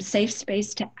providing some safe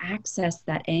space to access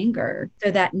that anger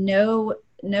so that no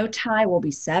tie will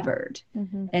be severed.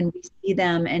 Mm-hmm. And we see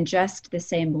them in just the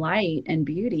same light and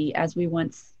beauty as we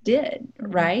once did,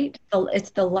 mm-hmm. right?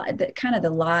 It's the kind of the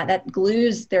lie that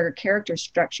glues their character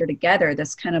structure together,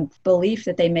 this kind of belief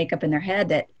that they make up in their head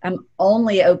that I'm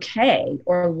only okay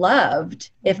or loved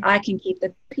if I can keep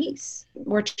the peace.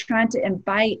 We're trying to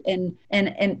invite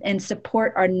and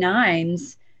support our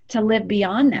 9s to live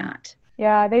beyond that.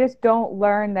 Yeah, they just don't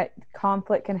learn that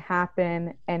conflict can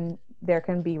happen and there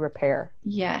can be repair.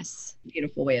 Yes.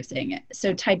 Beautiful way of saying it.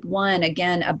 So type 1,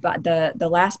 again, about the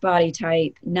last body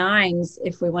type, 9s,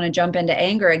 if we want to jump into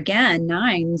anger again,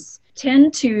 9s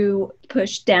tend to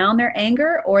push down their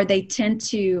anger, or they tend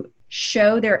to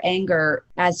show their anger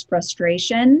as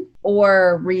frustration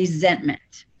or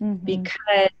resentment, mm-hmm.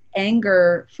 because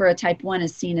anger for a type 1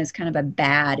 is seen as kind of a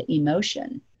bad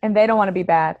emotion. And they don't want to be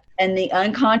bad. And the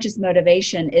unconscious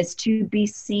motivation is to be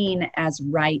seen as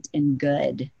right and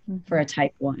good, mm-hmm. for a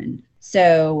type 1.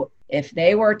 So if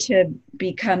they were to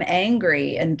become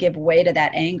angry and give way to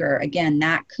that anger, again,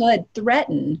 that could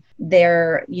threaten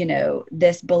their, you know,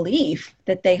 this belief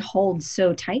that they hold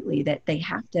so tightly that they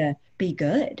have to be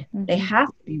good. Mm-hmm. They have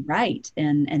to be right.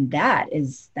 And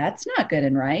that's not good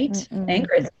and right. Mm-mm.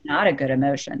 Anger is not a good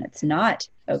emotion. It's not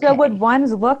okay. So would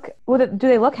ones do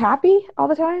they look happy all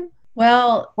the time?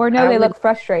 Well, or no, they look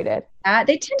frustrated.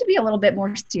 They tend to be a little bit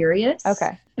more serious.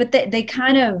 Okay. But they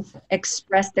kind of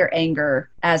express their anger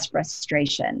as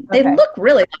frustration. Okay. They look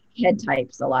really like head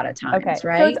types a lot of times, okay.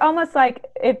 right? So it's almost like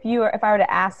if I were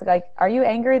to ask, like, are you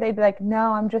angry? They'd be like,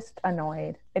 no, I'm just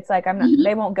annoyed. It's like, I'm not, mm-hmm.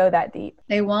 they won't go that deep.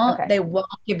 They won't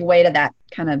give way to that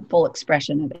kind of full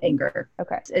expression of anger.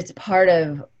 Okay. It's part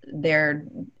of their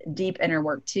deep inner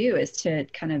work too, is to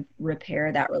kind of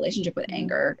repair that relationship with mm-hmm.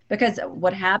 anger. Because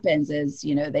what happens is,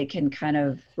 you know, they can kind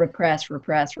of repress,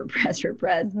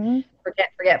 mm-hmm.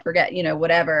 forget, you know,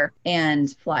 whatever,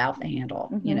 and fly off the handle,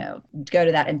 mm-hmm. you know, go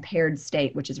to that impaired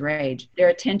state, which is rage. Their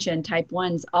attention, type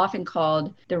 1's often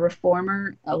called the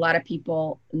reformer. A lot of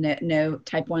people know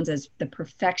type 1's as the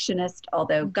perfectionist,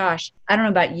 although, gosh, I don't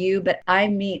know about you, but I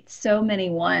meet so many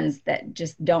 1s that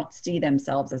just don't see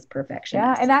themselves as perfectionists.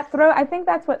 Yeah, and I think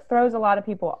that's what throws a lot of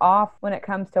people off when it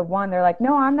comes to 1. They're like,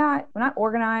 no, I'm not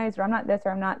organized, or I'm not this,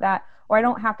 or I'm not that, or I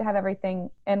don't have to have everything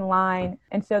in line.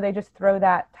 And so they just throw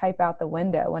that type out the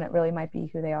window when it really might be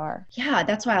who they are. Yeah,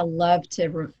 that's why I love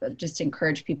to just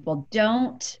encourage people,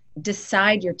 don't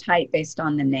decide your type based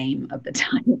on the name of the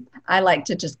type. I like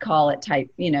to just call it type,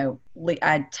 you know,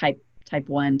 type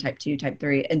 1, type 2, type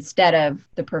 3, instead of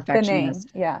the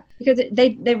perfectionist. The name, yeah. Because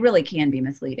they really can be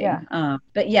misleading. Yeah.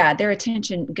 But yeah, their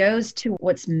attention goes to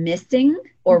what's missing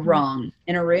or mm-hmm. wrong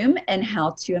in a room and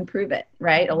how to improve it,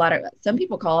 right? Some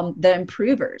people call them the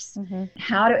improvers. Mm-hmm.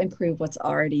 How to improve what's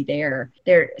already there.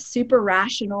 They're super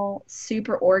rational,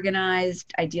 super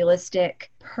organized,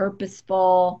 idealistic,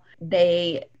 purposeful.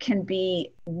 They can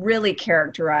be really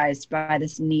characterized by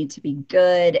this need to be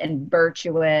good and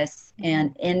virtuous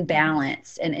and in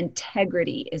balance, and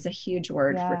integrity is a huge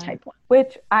word for type 1.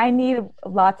 Which I need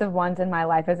lots of 1s in my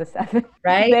life as a 7.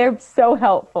 Right? They're so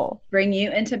helpful. Bring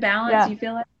you into balance, you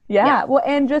feel it? Yeah. Well,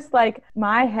 and just like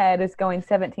my head is going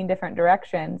 17 different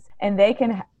directions, and they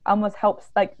can almost help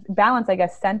like balance, I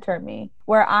guess, center me,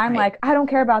 where I'm like, I don't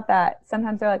care about that.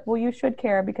 Sometimes they're like, well, you should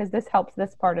care because this helps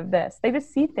this part of this. They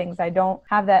just see things I don't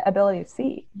have that ability to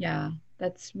see. Yeah.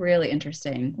 That's really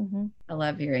interesting. Mm-hmm. I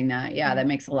love hearing that. Yeah, that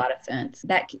makes a lot of sense.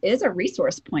 That is a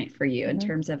resource point for you in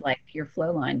terms of like your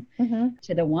flow line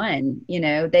to the one. You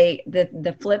know,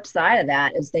 the flip side of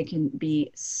that is they can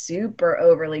be super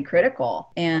overly critical.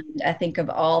 And I think of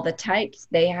all the types,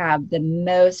 they have the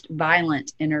most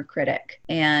violent inner critic.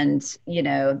 And, you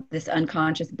know, this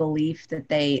unconscious belief that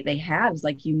they have is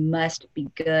like, you must be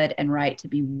good and right to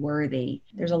be worthy.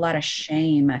 There's a lot of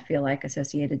shame, I feel like,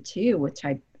 associated too with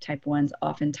type ones.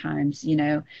 Oftentimes, you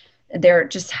know, they're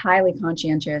just highly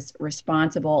conscientious,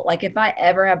 responsible. Like if I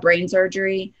ever have brain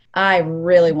surgery, I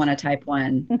really want a type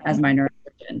one as my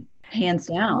neurosurgeon, hands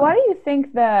down. Why do you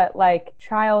think that like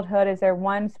childhood, is there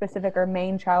one specific or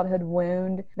main childhood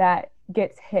wound that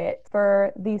gets hit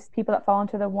for these people that fall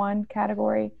into the one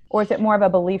category? Or is it more of a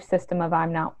belief system of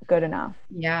I'm not good enough?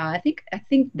 Yeah, I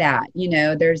think that, you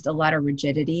know, there's a lot of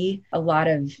rigidity, a lot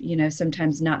of, you know,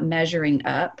 sometimes not measuring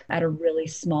up at a really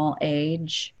small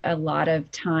age, a lot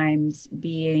of times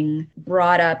being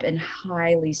brought up in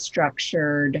highly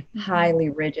structured, highly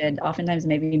rigid, oftentimes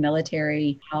maybe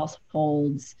military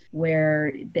households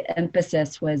where the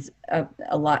emphasis was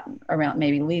a lot around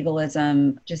maybe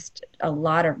legalism, just a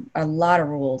lot of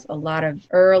rules, a lot of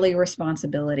early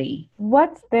responsibility.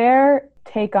 What's their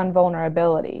take on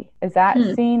vulnerability? Is that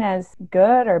seen as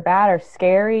good or bad or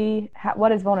scary? What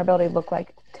does vulnerability look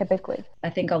like typically? I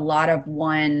think a lot of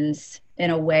ones, in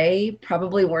a way,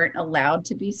 probably weren't allowed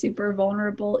to be super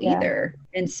vulnerable either.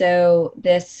 And so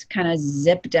this kind of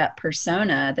zipped up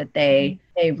persona that they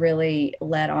really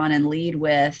let on and lead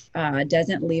with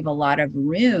doesn't leave a lot of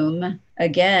room,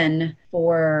 again,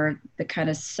 for the kind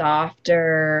of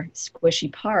softer,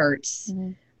 squishy parts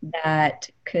that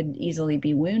could easily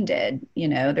be wounded. You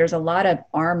know, there's a lot of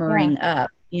armoring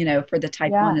up, you know, for the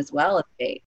type one as well as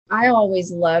Kate. I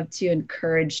always love to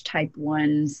encourage type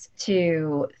ones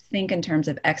to think in terms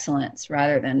of excellence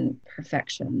rather than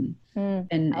perfection.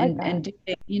 And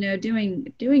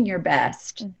doing your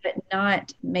best, but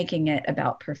not making it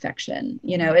about perfection.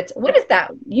 You know, it's, what is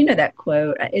that? You know, that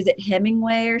quote, is it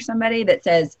Hemingway or somebody that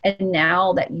says, and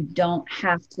now that you don't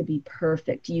have to be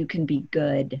perfect, you can be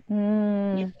good. You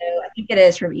know, I think it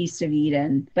is from East of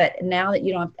Eden, but now that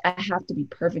you don't have to be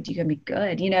perfect, you can be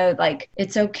good. You know, like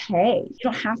it's okay. You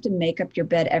don't have to make up your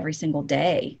bed every single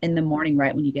day in the morning,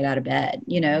 right when you get out of bed.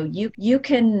 You know, you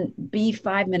can be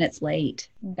 5 minutes late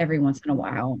every once in a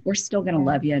while. We're still going to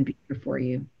love you and be here for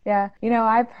you. Yeah. You know,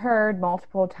 I've heard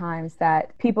multiple times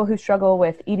that people who struggle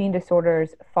with eating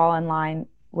disorders fall in line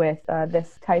with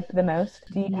this type the most.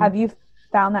 Have you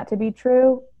found that to be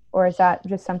true? Or is that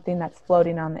just something that's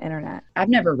floating on the internet? I've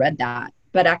never read that,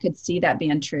 but I could see that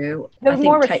being true. The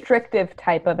more restrictive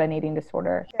type of an eating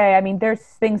disorder. Okay, I mean, there's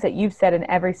things that you've said in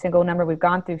every single number we've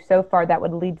gone through so far that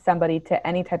would lead somebody to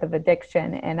any type of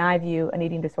addiction. And I view an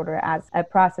eating disorder as a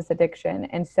process addiction.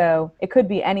 And so it could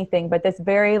be anything, but this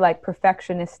very like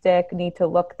perfectionistic, need to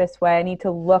look this way, need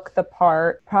to look the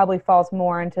part, probably falls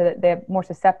more into they're more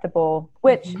susceptible,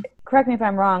 which, correct me if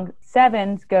I'm wrong,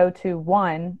 7s go to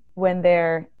 1 when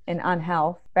they're in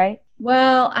unhealth, right?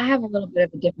 Well, I have a little bit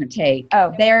of a different take.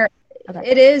 Okay.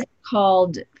 It is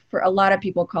called, for a lot of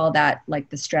people call that like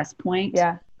the stress point.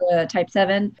 Yeah. Type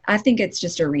 7. I think it's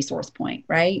just a resource point,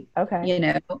 right? Okay. You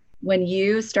know, when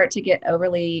you start to get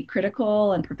overly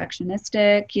critical and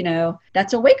perfectionistic, you know,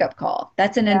 that's a wake-up call.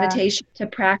 That's an invitation to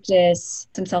practice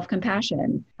some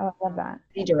self-compassion. Oh, I love that.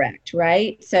 Be direct,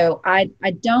 right? So I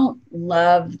don't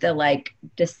love the like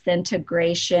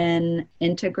disintegration,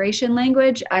 integration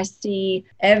language. I see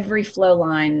every flow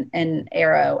line and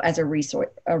arrow as a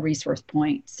resource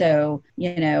point. So,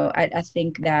 you know, I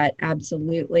think that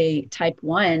absolutely type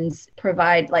 1s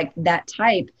provide like that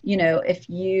type, you know, if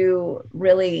you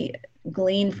really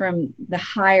glean from the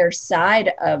higher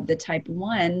side of the type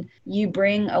 1, you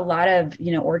bring a lot of,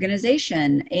 you know,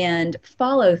 organization and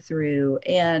follow through,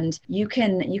 and you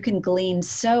can glean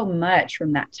so much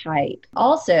from that type.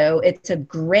 Also, it's a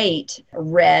great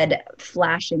red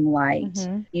flashing light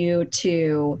you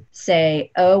to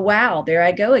say, oh wow, there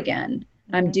I go again.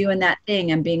 I'm doing that thing.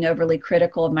 I'm being overly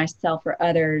critical of myself or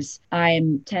others.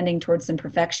 I'm tending towards some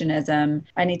perfectionism.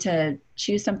 I need to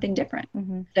choose something different.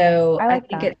 So I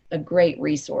think it's a great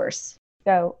resource.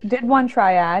 So did one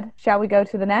triad. Shall we go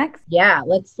to the next? Yeah,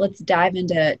 let's dive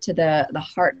into the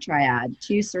heart triad,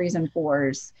 2s, 3s, and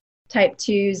 4s. Type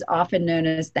 2s, often known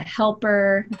as the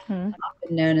helper, often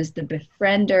known as the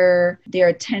befriender. Their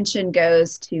attention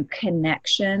goes to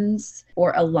connections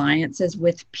or alliances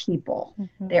with people.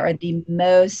 They are the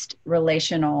most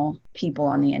relational people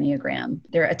on the Enneagram.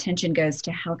 Their attention goes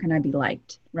to how can I be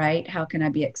liked, right? How can I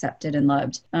be accepted and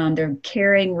loved? They're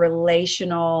caring,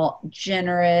 relational,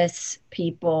 generous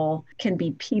people, can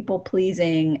be people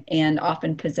pleasing and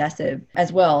often possessive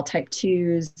as well. Type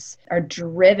twos are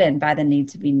driven by the need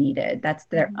to be needed. That's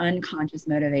their unconscious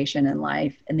motivation in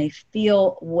life. And they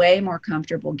feel way more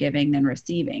comfortable giving than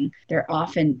receiving. They're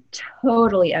often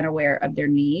totally unaware of their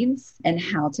needs and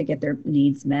how to get their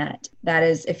needs met. That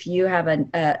is, if you have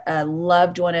a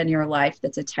loved one in your life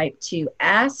that's a type two,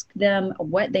 ask them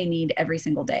what they need every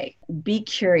single day. Be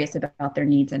curious about their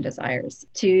needs and desires.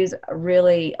 Twos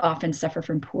really often suffer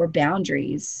from poor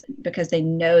boundaries because they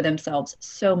know themselves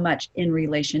so much in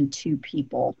relation to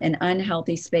people. In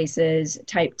unhealthy spaces,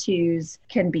 type twos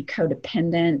can be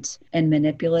codependent and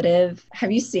manipulative.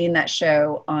 Have you seen that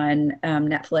show on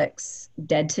Netflix,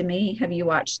 Dead to Me? Have you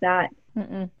watched that?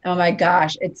 Mm-mm. Oh my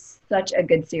gosh, it's such a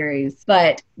good series.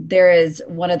 But there is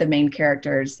one of the main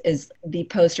characters is the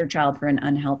poster child for an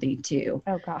unhealthy two.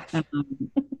 Oh gosh.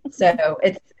 So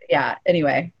it's, yeah,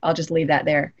 anyway, I'll just leave that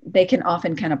there. They can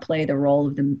often kind of play the role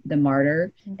of the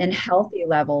martyr. In healthy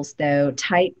levels, though,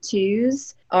 type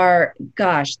twos are,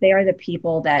 gosh, they are the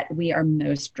people that we are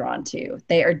most drawn to.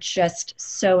 They are just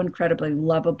so incredibly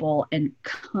lovable and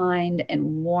kind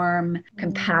and warm,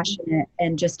 compassionate,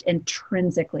 and just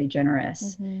intrinsically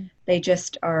generous. They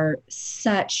just are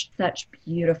such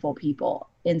beautiful people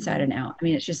inside and out. I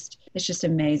mean, it's just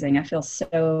amazing. I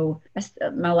feel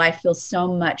my life feels so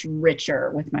much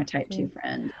richer with my type two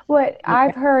friend. What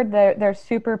I've heard their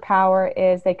superpower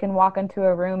is they can walk into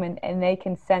a room and they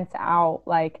can sense out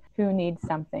like who needs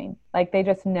something. Like they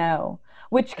just know,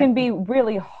 which can be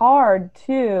really hard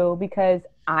too, because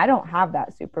I don't have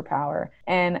that superpower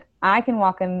and I can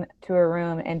walk into a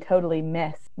room and totally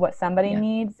miss what somebody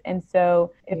needs. And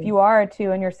so if you are a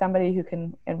two and you're somebody who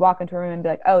can walk into a room and be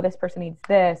like, oh, this person needs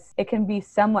this, it can be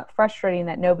somewhat frustrating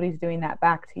that nobody's doing that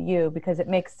back to you because it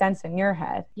makes sense in your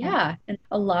head. Yeah. And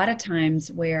a lot of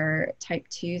times where type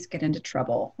twos get into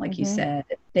trouble, like you said,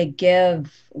 they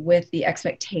give with the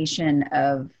expectation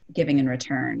of giving in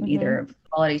return, either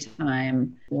quality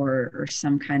time or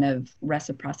some kind of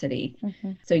reciprocity.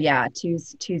 So yeah,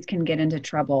 twos can get into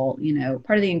trouble. You know,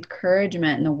 part of the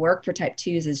encouragement and the work for type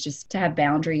twos is just to have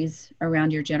boundaries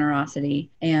around your generosity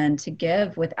and to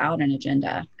give without an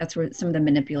agenda. That's where some of the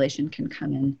manipulation can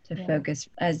come in to focus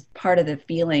as part of the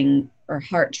feeling or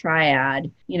heart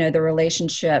triad. You know, the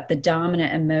relationship, the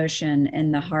dominant emotion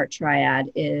in the heart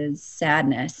triad is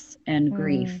sadness and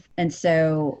grief. And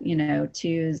so, you know,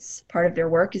 twos, part of their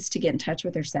work is to get in touch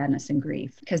with their sadness and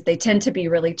grief because they tend to be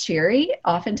really cheery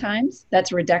oftentimes.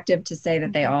 That's reductive to say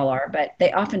that they all are, but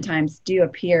they oftentimes do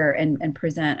appear and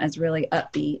present as really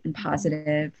upbeat and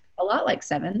positive. A lot like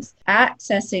sevens.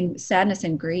 Accessing sadness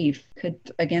and grief could,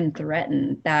 again,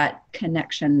 threaten that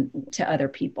connection to other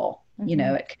people. You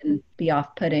know, it can be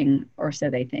off-putting, or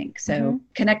so they think. So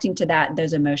connecting to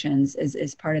those emotions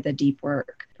is part of the deep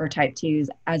work for type twos,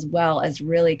 as well as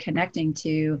really connecting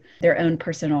to their own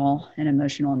personal and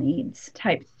emotional needs.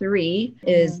 Type three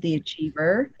is the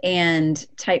achiever, and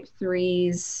type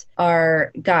threes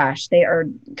are, gosh, they are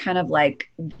kind of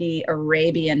like the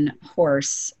Arabian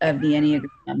horse of the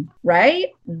Enneagram, right?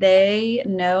 They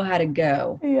know how to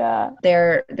go. Yeah.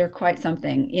 They're quite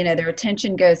something. You know, their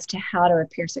attention goes to how to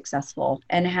appear successful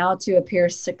and how to appear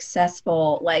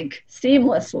successful like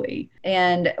seamlessly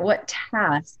and what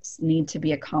tasks need to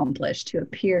be accomplished to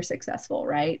appear successful,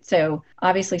 right? So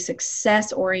obviously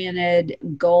success oriented,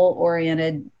 goal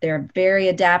oriented, they're very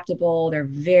adaptable, they're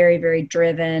very, very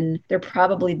driven. They're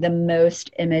probably the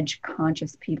most image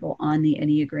conscious people on the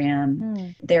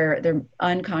Enneagram. Their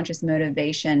unconscious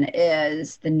motivation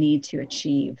is the need to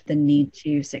achieve, the need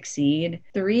to succeed.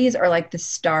 Threes are like the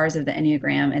stars of the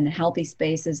Enneagram. In the healthy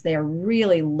spaces, they are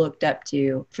really looked up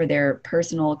to for their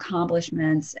personal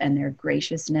accomplishments and their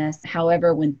graciousness.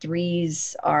 However, when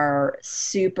threes are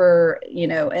super, you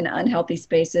know, in unhealthy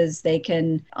spaces, they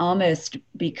can almost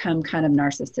become kind of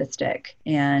narcissistic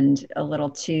and a little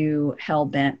too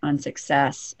hell-bent on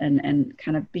success and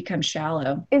kind of become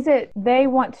shallow. Is it they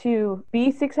want to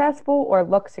be successful or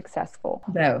look successful?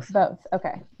 Both.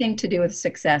 Okay. Thing to do with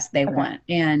success they want.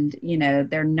 And, you know,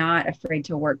 they're not afraid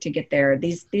to work to get there.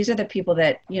 These are the people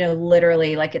that, you know,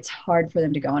 literally like it's hard for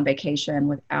them to go on vacation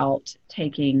without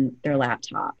taking their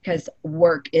laptop because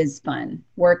work is fun. fun.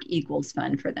 Work equals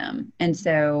fun for them. And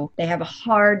so they have a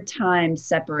hard time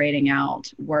separating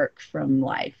out work from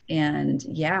life. And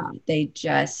yeah, they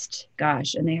just,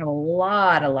 gosh, and they have a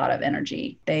lot of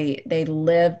energy. They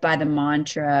live by the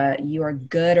mantra, you are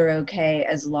good or okay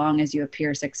as long as you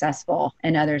appear successful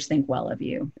and others think well of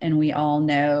you. And we all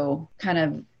know kind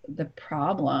of the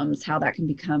problems, how that can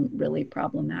become really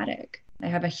problematic. They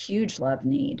have a huge love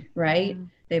need, right? Mm-hmm.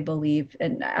 They believe,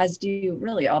 and as do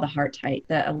really all the heart type,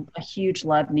 that a huge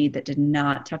love need that did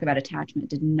not, talk about attachment,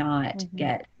 did not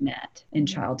get met in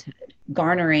childhood.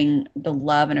 Garnering the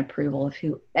love and approval of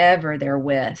whoever they're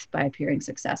with by appearing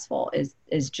successful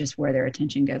is just where their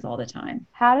attention goes all the time.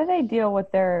 How do they deal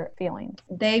with their feelings?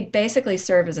 They basically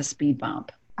serve as a speed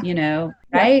bump,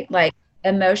 right? Like,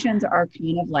 emotions are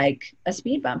kind of like a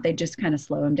speed bump. They just kind of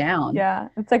slow them down. Yeah,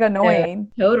 it's like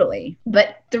annoying. So, totally.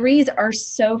 But threes are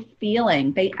so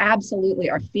feeling. They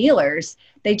absolutely are feelers.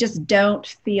 They just don't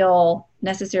feel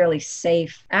necessarily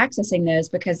safe accessing those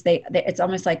because they it's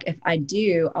almost like if I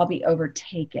do, I'll be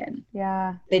overtaken.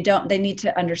 Yeah. They need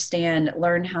to understand,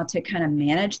 learn how to kind of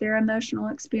manage their emotional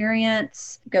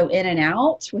experience, go in and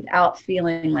out without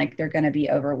feeling like they're going to be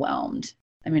overwhelmed.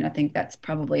 I mean, I think that's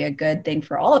probably a good thing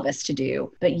for all of us to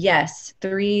do. But yes,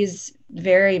 threes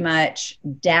very much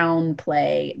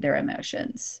downplay their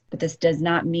emotions. But this does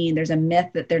not mean, there's a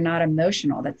myth that they're not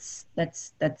emotional. That's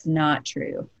not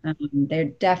true. They're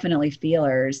definitely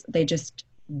feelers. They just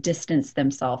distance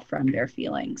themselves from their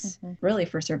feelings, really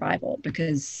for survival,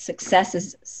 because success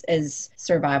is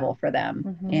survival for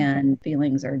them, and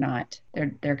feelings are not.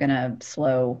 They're going to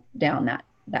slow down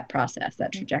that process,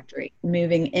 that trajectory.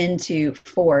 Moving into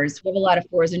fours. You have a lot of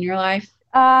fours in your life?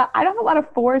 I don't have a lot of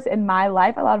fours in my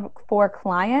life, a lot of four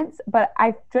clients, but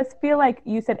I just feel like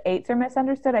you said eights are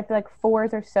misunderstood. I feel like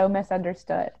fours are so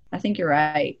misunderstood. I think you're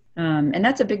right. And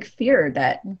that's a big fear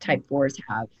that type fours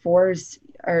have. Fours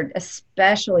are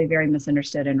especially very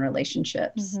misunderstood in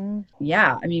relationships.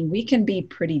 Yeah. I mean, we can be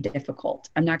pretty difficult.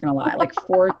 I'm not going to lie. Like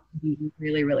fours can be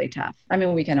really, really tough. I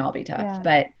mean, we can all be tough,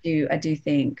 but I do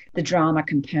think the drama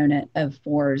component of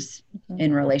fours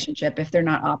in relationship, if they're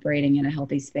not operating in a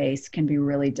healthy space, can be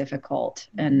really difficult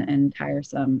and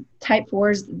tiresome. Type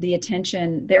fours, the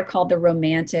attention, they're called the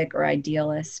romantic or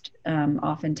idealist.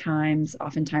 Oftentimes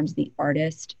the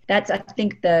artist. That's, I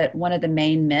think, one of the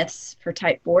main myths for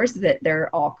type fours is that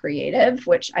they're all creative,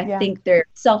 which I think their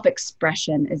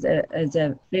self-expression is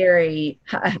a very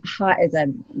is a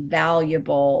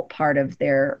valuable part of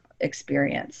their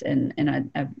experience and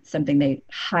something they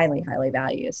highly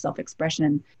value is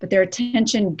self-expression. But their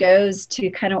attention goes to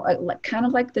kind of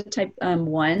like the type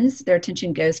ones. Their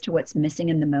attention goes to what's missing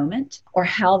in the moment, or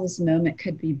how this moment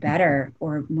could be better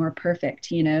or more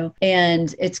perfect,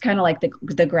 and it's kind of like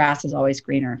the grass is always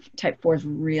greener. Type fours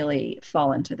really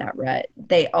fall into that rut.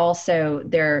 They also,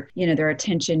 their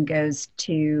attention goes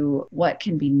to what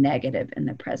can be negative in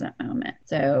the present moment.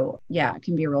 So yeah, it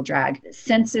can be a real drag.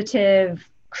 Sensitive,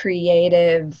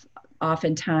 creative,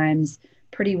 oftentimes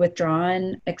pretty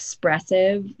withdrawn,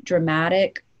 expressive,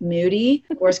 dramatic, moody.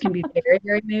 Fours can be very,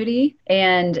 very moody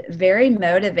and very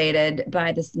motivated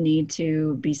by this need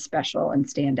to be special and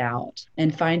stand out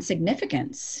and find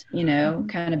significance,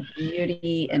 kind of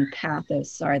beauty and pathos.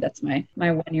 Sorry, that's my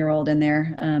 1-year-old in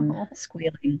there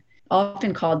squealing.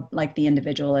 Often called like the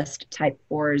individualist. Type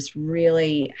fours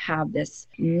really have this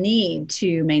need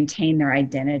to maintain their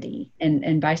identity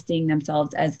and by seeing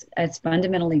themselves as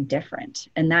fundamentally different.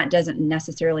 And that doesn't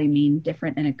necessarily mean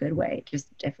different in a good way,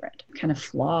 just different, kind of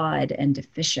flawed and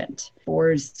deficient.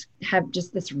 Fours have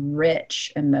just this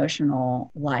rich emotional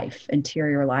life,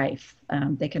 interior life.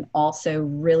 They can also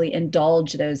really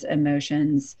indulge those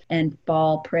emotions and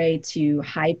fall prey to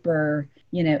hyper,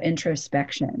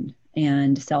 introspection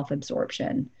and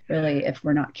self-absorption. Really, if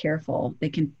we're not careful, they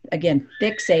can, again,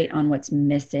 fixate on what's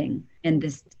missing. And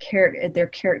they're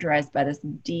characterized by this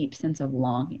deep sense of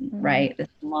longing, right? This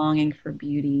longing for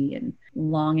beauty and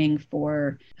longing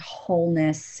for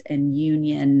wholeness and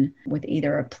union with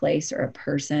either a place or a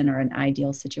person or an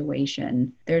ideal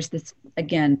situation. There's this,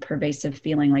 again, pervasive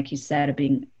feeling, like you said, of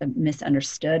being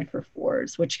misunderstood for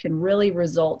fours, which can really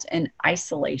result in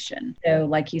isolation. So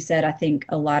like you said, I think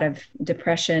a lot of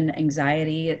depression,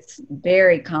 anxiety, it's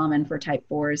very common for type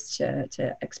fours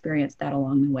to experience that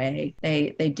along the way.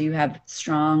 They do have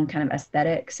strong kind of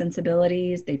aesthetic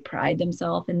sensibilities. They pride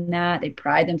themselves in that. They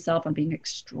pride themselves on being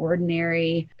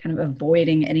extraordinary, kind of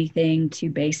avoiding anything too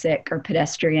basic or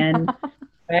pedestrian.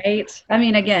 Right? I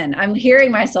mean, again, I'm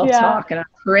hearing myself talk and I'm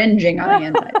cringing on the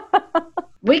inside.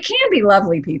 We can be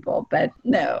lovely people, but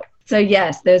no, So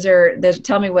yes, those.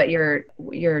 Tell me what your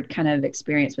kind of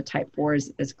experience with type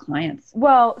fours as clients.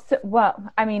 Well,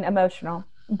 I mean, emotional.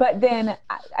 But then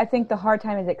I think the hard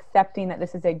time is accepting that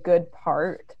this is a good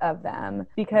part of them,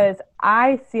 because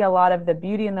I see a lot of the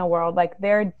beauty in the world, like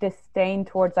their disdain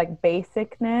towards like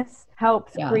basicness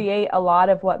helps create a lot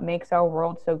of what makes our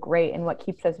world so great and what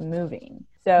keeps us moving.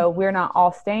 So we're not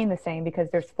all staying the same, because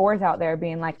there's fours out there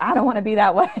being like, I don't want to be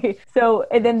that way. So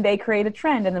and then they create a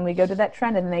trend, and then we go to that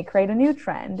trend, and then they create a new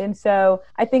trend. And so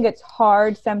I think it's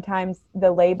hard sometimes,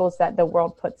 the labels that the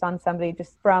world puts on somebody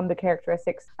just from the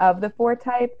characteristics of the four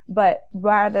type. But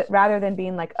rather than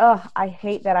being like, oh, I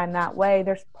hate that I'm that way,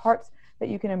 there's parts that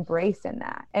you can embrace in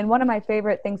that. And one of my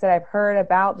favorite things that I've heard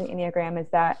about the Enneagram is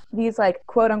that these like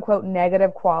quote unquote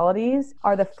negative qualities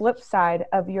are the flip side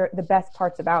of the best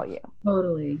parts about you.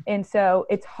 Totally. And so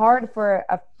it's hard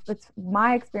it's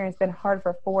my experience been hard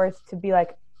for fours to be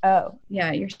like, oh.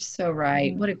 Yeah, you're so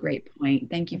right. What a great point.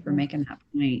 Thank you for making that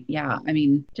point. Yeah. I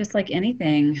mean, just like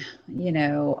anything,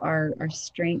 our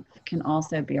strength can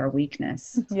also be our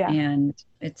weakness. Yeah. And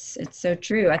it's so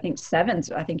true. I think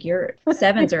sevens are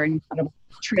incredible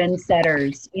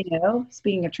trendsetters,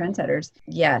 speaking of trendsetters.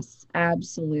 Yes,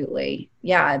 absolutely.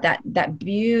 Yeah. That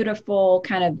beautiful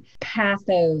kind of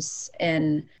pathos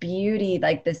and beauty,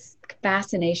 like this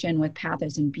fascination with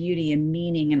pathos and beauty and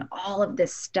meaning and all of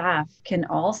this stuff can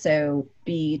also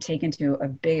be taken to a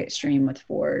big extreme with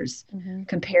fours.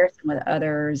 Comparison with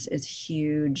others is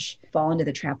huge. Fall into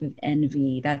the trap of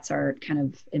envy. That's our kind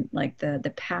of like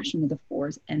the passion of the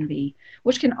fours, envy,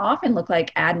 which can often look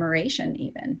like admiration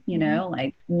even,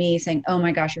 like me saying, oh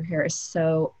my gosh, your hair is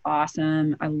so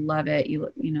awesome. I love it.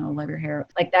 You love your hair.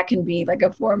 Like that can be like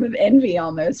a form of envy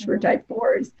almost for type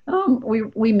fours.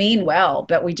 We mean well,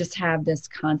 but we just have this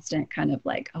constant kind of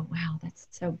like, oh wow, that's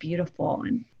so beautiful.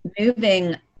 And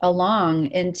moving along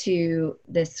into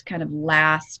this kind of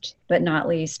last but not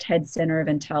least head center of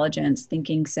intelligence,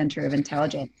 thinking center of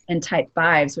intelligence, and type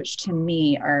fives, which to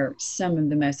me are some of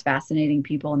the most fascinating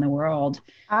people in the world.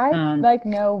 I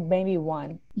know maybe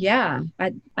one. Yeah.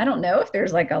 I don't know if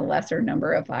there's like a lesser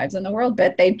number of fives in the world,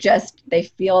 but they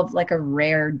feel like a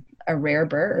rare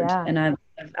bird. Yeah. And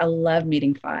I love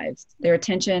meeting fives. Their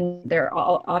attention, they're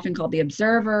often called the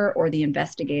observer or the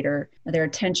investigator. Their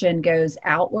attention goes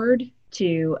outward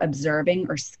to observing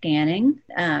or scanning,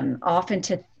 often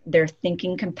to their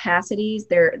thinking capacities.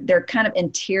 Their kind of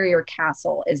interior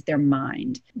castle is their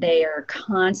mind. They are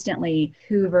constantly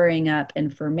hoovering up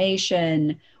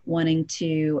information, wanting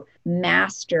to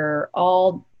master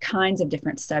all kinds of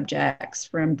different subjects,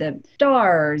 from the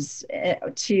stars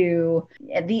to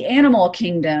the animal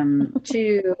kingdom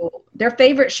to their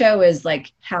favorite show is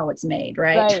like How It's Made,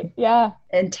 right? Yeah.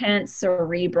 Intense,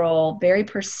 cerebral, very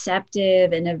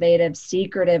perceptive, innovative,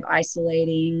 secretive,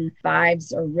 isolating.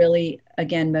 Fives are really,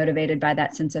 again, motivated by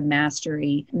that sense of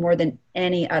mastery. More than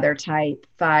any other type,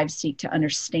 fives seek to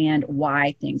understand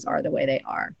why things are the way they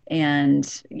are.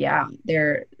 And yeah,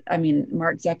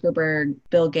 Mark Zuckerberg,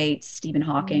 Bill Gates, Stephen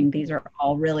Hawking, these are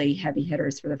all really heavy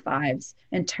hitters for the fives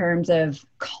in terms of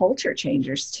culture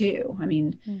changers too.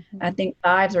 I think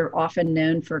fives are often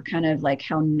known for kind of like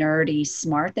how nerdy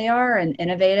smart they are and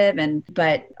innovative,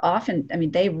 but often,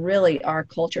 they really are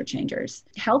culture changers.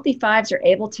 Healthy fives are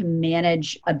able to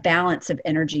manage a balance of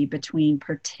energy between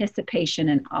participation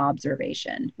and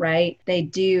observation, right? They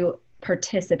do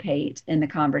participate in the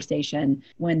conversation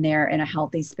when they're in a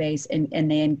healthy space and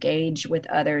they engage with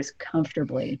others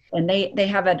comfortably. And they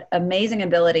have an amazing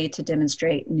ability to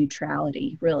demonstrate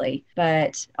neutrality, really,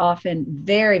 but often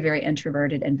very, very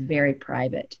introverted and very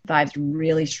private. Fives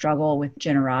really struggle with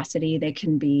generosity. They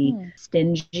can be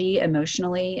stingy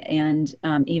emotionally and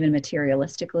even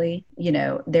materialistically.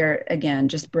 They're, again,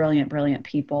 just brilliant, brilliant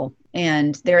people.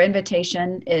 And their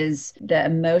invitation is the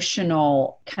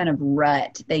emotional kind of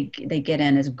rut they get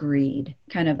in is greed,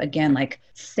 kind of, again, like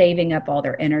saving up all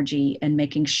their energy and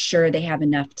making sure they have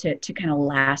enough to kind of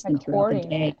last them throughout the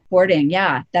day. Hoarding.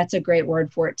 Yeah, that's a great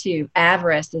word for it too.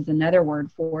 Avarice is another word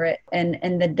for it. And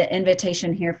the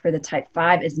invitation here for the type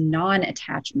 5 is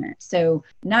non-attachment. So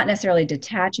not necessarily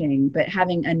detaching, but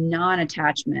having a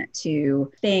non-attachment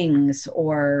to things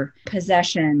or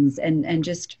possessions, and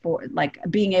just for like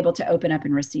being able to open up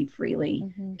and receive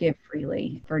freely, give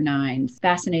freely for 9s.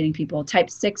 Fascinating people. Type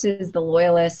 6 is the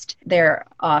loyalist. They're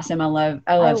awesome. I love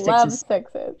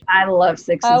sixes. I love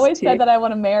 6s. I always said that I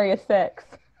want to marry a 6.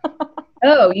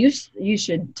 Oh, you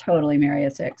should totally marry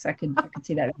a 6. I could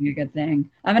see that being a good thing.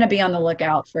 I'm going to be on the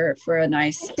lookout for a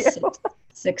nice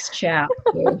 6 chap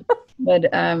who would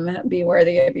be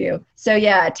worthy of you. So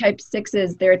yeah, type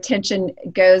sixes, their attention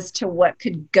goes to what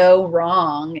could go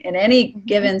wrong in any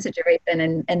given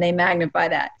situation, and they magnify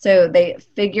that. So they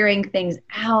figuring things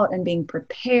out and being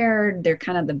prepared. They're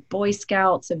kind of the Boy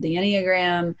Scouts of the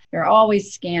Enneagram. They're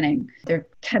always scanning. They're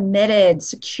committed,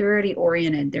 security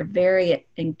oriented. They're very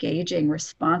engaging,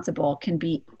 responsible, can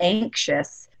be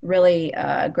anxious, really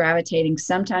gravitating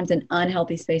sometimes in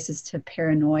unhealthy spaces to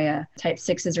paranoia. Type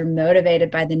sixes are motivated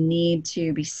by the need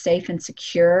to be safe and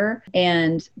secure,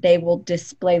 and they will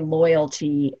display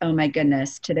loyalty, oh my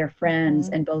goodness, to their friends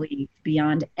and belief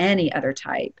beyond any other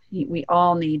type. We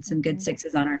all need some good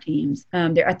sixes on our teams.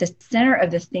 They're at the center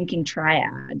of the thinking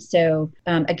triad. So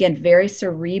again, very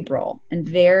cerebral and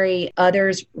very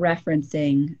others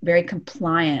referencing, very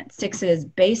compliant. Sixes,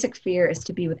 basic fear is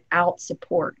to be without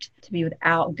support, to be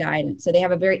without guidance. So they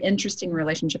have a very interesting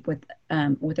relationship with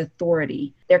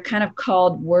authority. They're kind of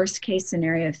called worst case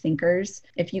scenario thinkers.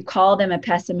 If you call them a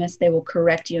pessimist, they will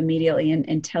correct you immediately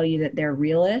and tell you that they're a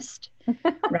realist.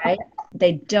 Right?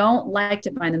 They don't like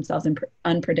to find themselves in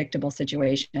unpredictable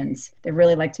situations. They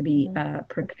really like to be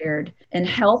prepared. In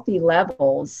healthy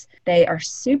levels, they are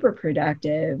super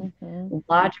productive,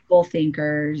 logical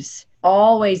thinkers,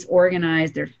 always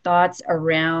organize their thoughts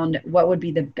around what would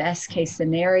be the best case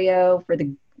scenario for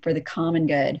the common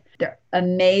good. They're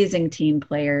amazing team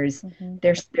players.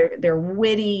 They're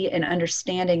witty and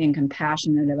understanding and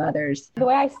compassionate of others. The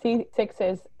way I see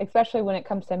sixes, especially when it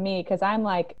comes to me, because I'm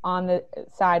like on the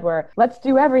side where let's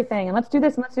do everything and let's do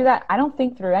this and let's do that. I don't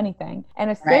think through anything. And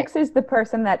a six is the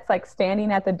person that's like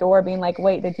standing at the door being like,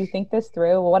 wait, did you think this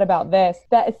through? Well, what about this?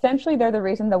 That essentially they're the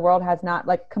reason the world has not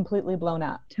like completely blown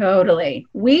up. Totally.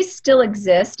 We still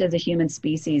exist as a human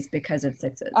species because of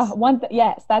sixes.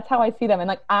 Yes, that's how I see them. And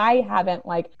like, I haven't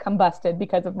like combusted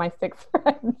because of my six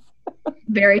friends.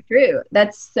 Very true.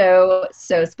 That's so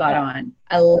spot on.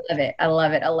 I love it. I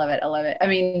love it. I love it. I love it. I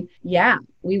mean, yeah,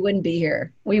 we wouldn't be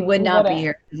here. We would not be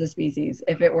here as a species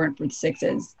if it weren't for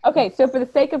sixes. Okay. So for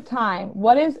the sake of time,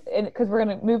 what is, because we're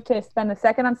going to move to spend the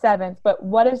second on sevens, but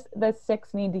what does the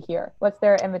six need to hear? What's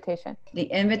their invitation? The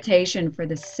invitation for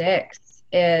the six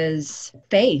is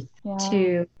faith,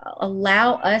 to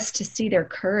allow us to see their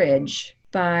courage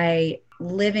by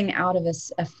living out of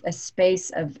a space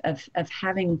of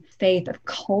having faith, of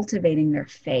cultivating their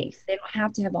faith. They don't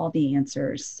have to have all the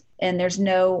answers. And there's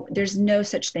no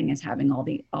such thing as having all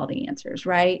the answers,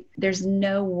 right? There's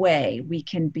no way we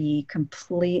can be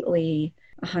completely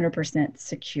 100%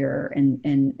 secure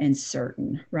and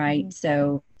certain, right?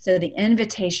 So the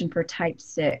invitation for type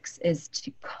six is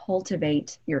to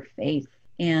cultivate your faith.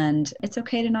 And it's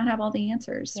okay to not have all the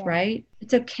answers, right?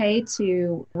 It's okay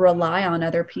to rely on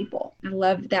other people. I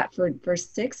love that for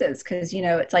sixes, because,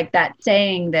 it's like that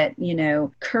saying that,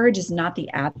 courage is not the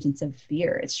absence of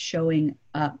fear. It's showing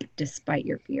up despite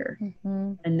your fear.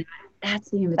 And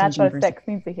that's the invitation. That's what a six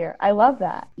needs to hear. I love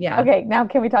that. Yeah. Okay, now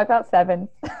can we talk about sevens?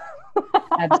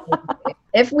 Absolutely.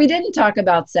 If we didn't talk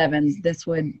about sevens, this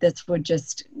would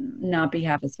just not be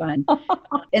half as fun.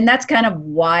 And that's kind of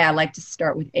why I like to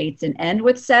start with eights and end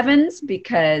with sevens,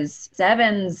 because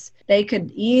sevens, they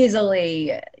could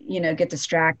easily, get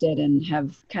distracted and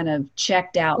have kind of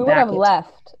checked out. We would have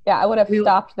left. Yeah, I would have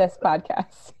stopped this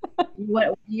podcast.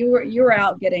 You were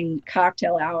out getting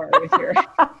cocktail hour with your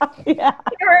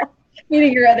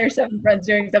meeting your other seven friends,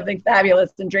 doing something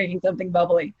fabulous and drinking something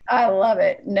bubbly. I love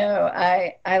it. No,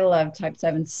 I love type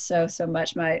seven so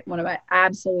much. One of my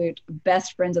absolute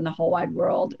best friends in the whole wide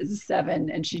world is a seven,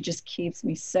 and she just keeps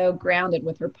me so grounded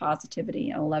with her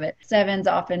positivity. I love it. Seven's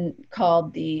often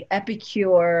called the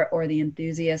epicure or the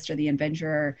enthusiast or the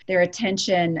adventurer. Their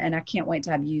attention, and I can't wait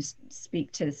to have you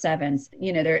speak to the sevens,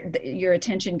 your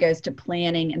attention goes to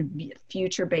planning and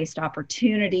future-based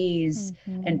opportunities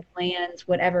and plans,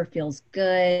 whatever feels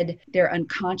good. Their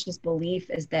unconscious belief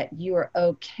is that you are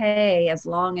okay as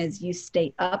long as you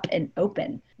stay up and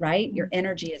open, right? Your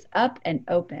energy is up and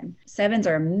open. Sevens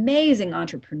are amazing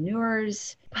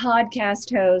entrepreneurs,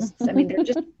 podcast hosts. I mean, they're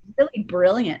just really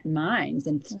brilliant minds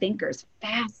and thinkers,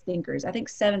 fast thinkers. I think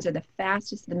sevens are the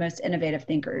fastest, the most innovative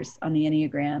thinkers on the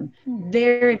Enneagram.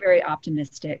 Very, very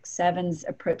optimistic. Sevens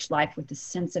approach life with a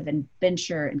sense of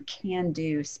adventure and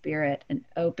can-do spirit and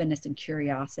openness and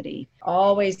curiosity.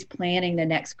 Always planning the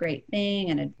next great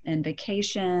thing and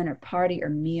vacation or party or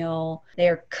meal. They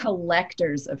are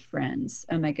collectors of friends.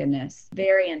 Oh my goodness.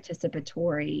 Very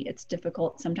anticipatory. It's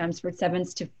difficult sometimes for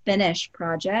sevens to finish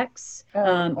projects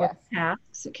or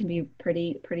tasks. It can be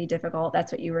pretty difficult.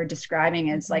 That's what you were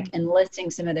describing as like enlisting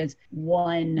some of those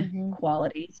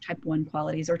qualities, type 1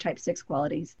 qualities or type 6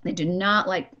 qualities. They do not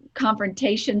like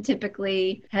confrontation,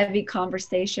 typically heavy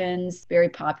conversations, very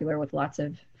popular with lots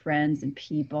of friends and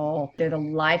people. They're the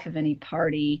life of any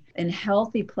party. In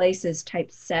healthy places,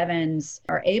 type 7s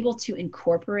are able to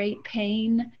incorporate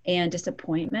pain and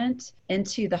disappointment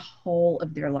into the whole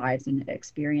of their lives and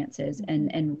experiences,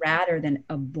 and rather than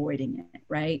avoiding it,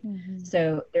 right?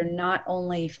 So they're not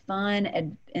only fun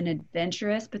and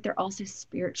adventurous, but they're also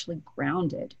spiritually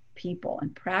grounded people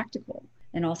and practical,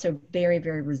 and also very,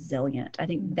 very resilient. I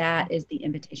think that is the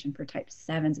invitation for type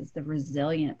 7s, is the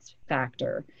resilience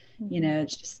factor. You know,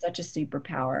 it's just such a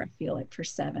superpower, I feel like, for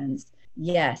 7s.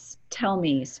 Yes. Tell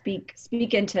me, speak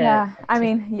into. Yeah. I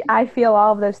mean, I feel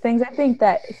all of those things. I think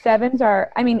that 7s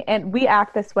are, I mean, and we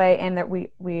act this way, and that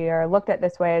we are looked at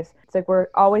this way as, it's like, we're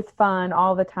always fun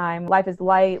all the time. Life is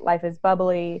light. Life is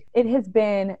bubbly. It has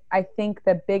been, I think,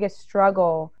 the biggest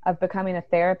struggle of becoming a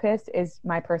therapist is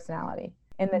my personality.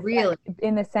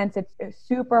 In the sense, it's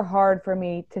super hard for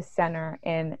me to center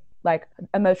in like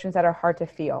emotions that are hard to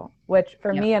feel, which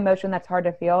for me, emotion that's hard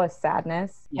to feel is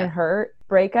sadness and hurt.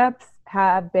 Breakups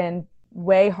have been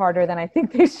way harder than I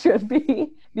think they should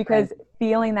be, because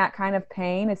feeling that kind of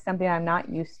pain is something I'm not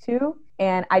used to.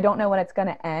 And I don't know when it's going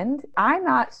to end. I'm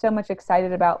not so much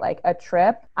excited about like a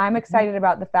trip. I'm excited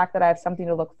about the fact that I have something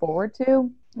to look forward to.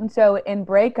 And so in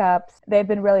breakups, they've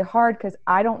been really hard because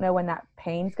I don't know when that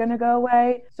pain's going to go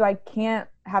away. So I can't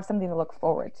have something to look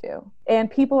forward to. And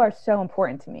people are so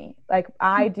important to me. Like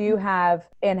I do have,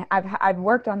 and I've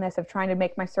worked on this of trying to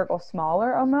make my circle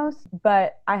smaller almost,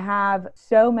 but I have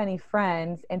so many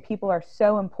friends and people are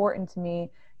so important to me.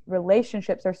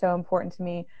 Relationships are so important to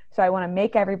me. So I want to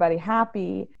make everybody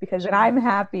happy because then I'm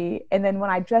happy. And then when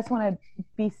I just want to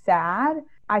be sad,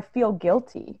 I feel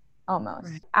guilty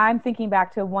almost. I'm thinking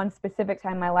back to one specific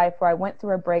time in my life where I went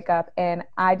through a breakup and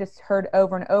I just heard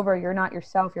over and over, you're not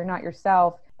yourself, you're not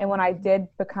yourself. And when I did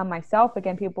become myself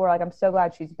again, people were like, I'm so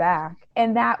glad she's back.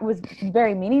 And that was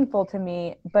very meaningful to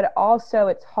me, but also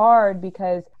it's hard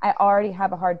because I already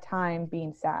have a hard time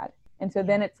being sad. And so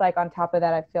then it's like on top of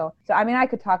that, I feel, so I mean, I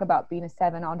could talk about being a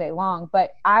 7 all day long,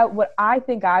 but what I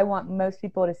think I want most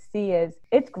people to see is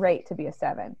it's great to be a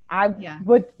 7. I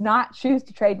would not choose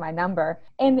to trade my number.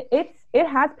 And it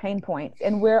has pain points.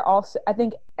 And we're also, I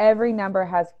think every number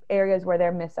has areas where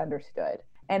they're misunderstood.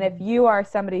 And if you are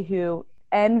somebody who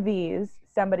envies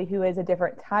somebody who is a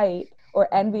different type, or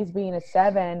envies being a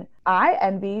 7, I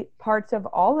envy parts of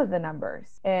all of the numbers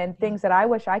and things that I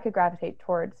wish I could gravitate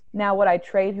towards. Now, would I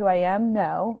trade who I am?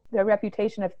 No. The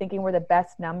reputation of thinking we're the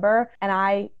best number, and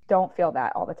I don't feel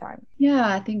that all the time.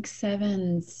 Yeah, I think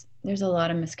 7s, there's a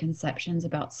lot of misconceptions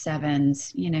about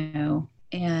 7s, you know,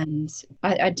 and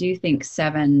I do think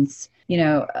 7s, you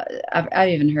know, I've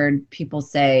even heard people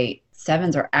say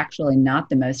 7s are actually not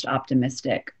the most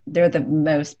optimistic. They're the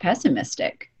most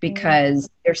pessimistic because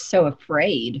they're so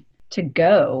afraid to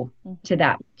go to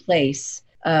that place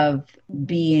of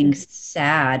being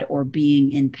sad or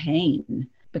being in pain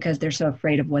because they're so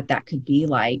afraid of what that could be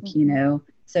like, you know?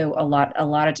 So a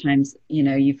lot of times, you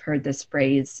know, you've heard this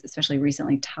phrase, especially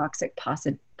recently, toxic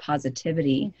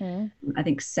positivity. I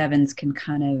think 7s can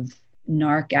kind of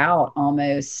narc out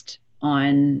almost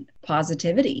on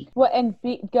positivity. Well, and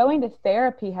going to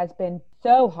therapy has been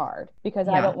so hard because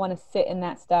I don't want to sit in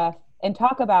that stuff and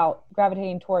talk about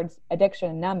gravitating towards addiction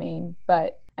and numbing,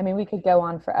 but I mean, we could go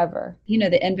on forever. You know,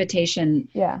 the invitation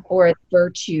or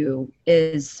virtue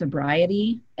is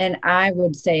sobriety. And I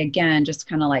would say, again, just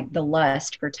kind of like the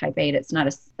lust for type 8, that's not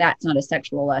a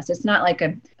sexual lust. It's not like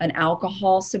an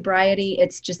alcohol sobriety.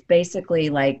 It's just basically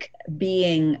like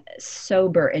being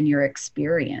sober in your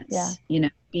experience, you know,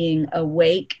 being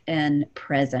awake and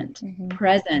present.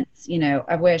 Presence, you know,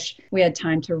 I wish we had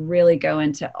time to really go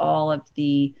into all of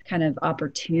the kind of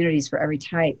opportunities for every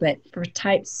type, but for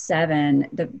type 7,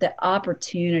 the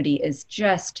opportunity is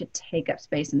just to take up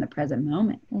space in the present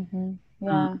moment.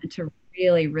 And to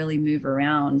really, really move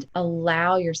around,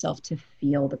 allow yourself to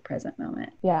feel the present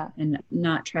moment. And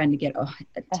not trying to get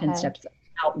 10 steps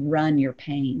outrun your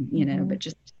pain, you know, but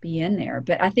just be in there.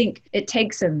 But I think it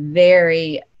takes a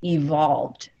very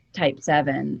evolved type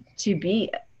 7 to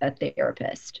be a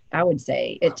therapist. I would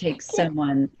say it takes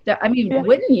someone that, I mean,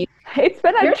 wouldn't you? It's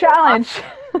been a challenge.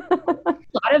 A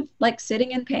lot of like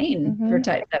sitting in pain for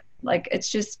type 7. Like it's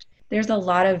just, there's a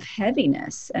lot of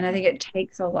heaviness. And I think it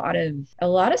takes a lot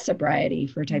of sobriety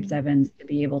for type 7s to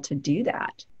be able to do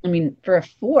that. I mean, for a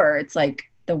 4, it's like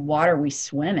the water we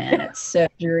swim in. It's so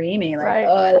dreamy. Like,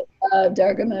 oh, I love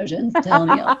dark emotions. Tell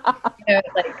me. You know,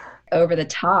 like over the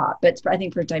top. But I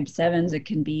think for type 7s, it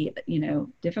can be,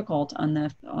 difficult on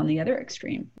the other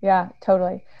extreme. Yeah,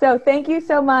 totally. So thank you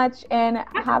so much, and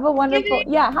have a wonderful,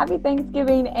 happy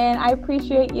Thanksgiving. And I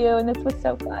appreciate you. And this was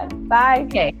so fun. Bye.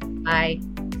 Okay. Bye.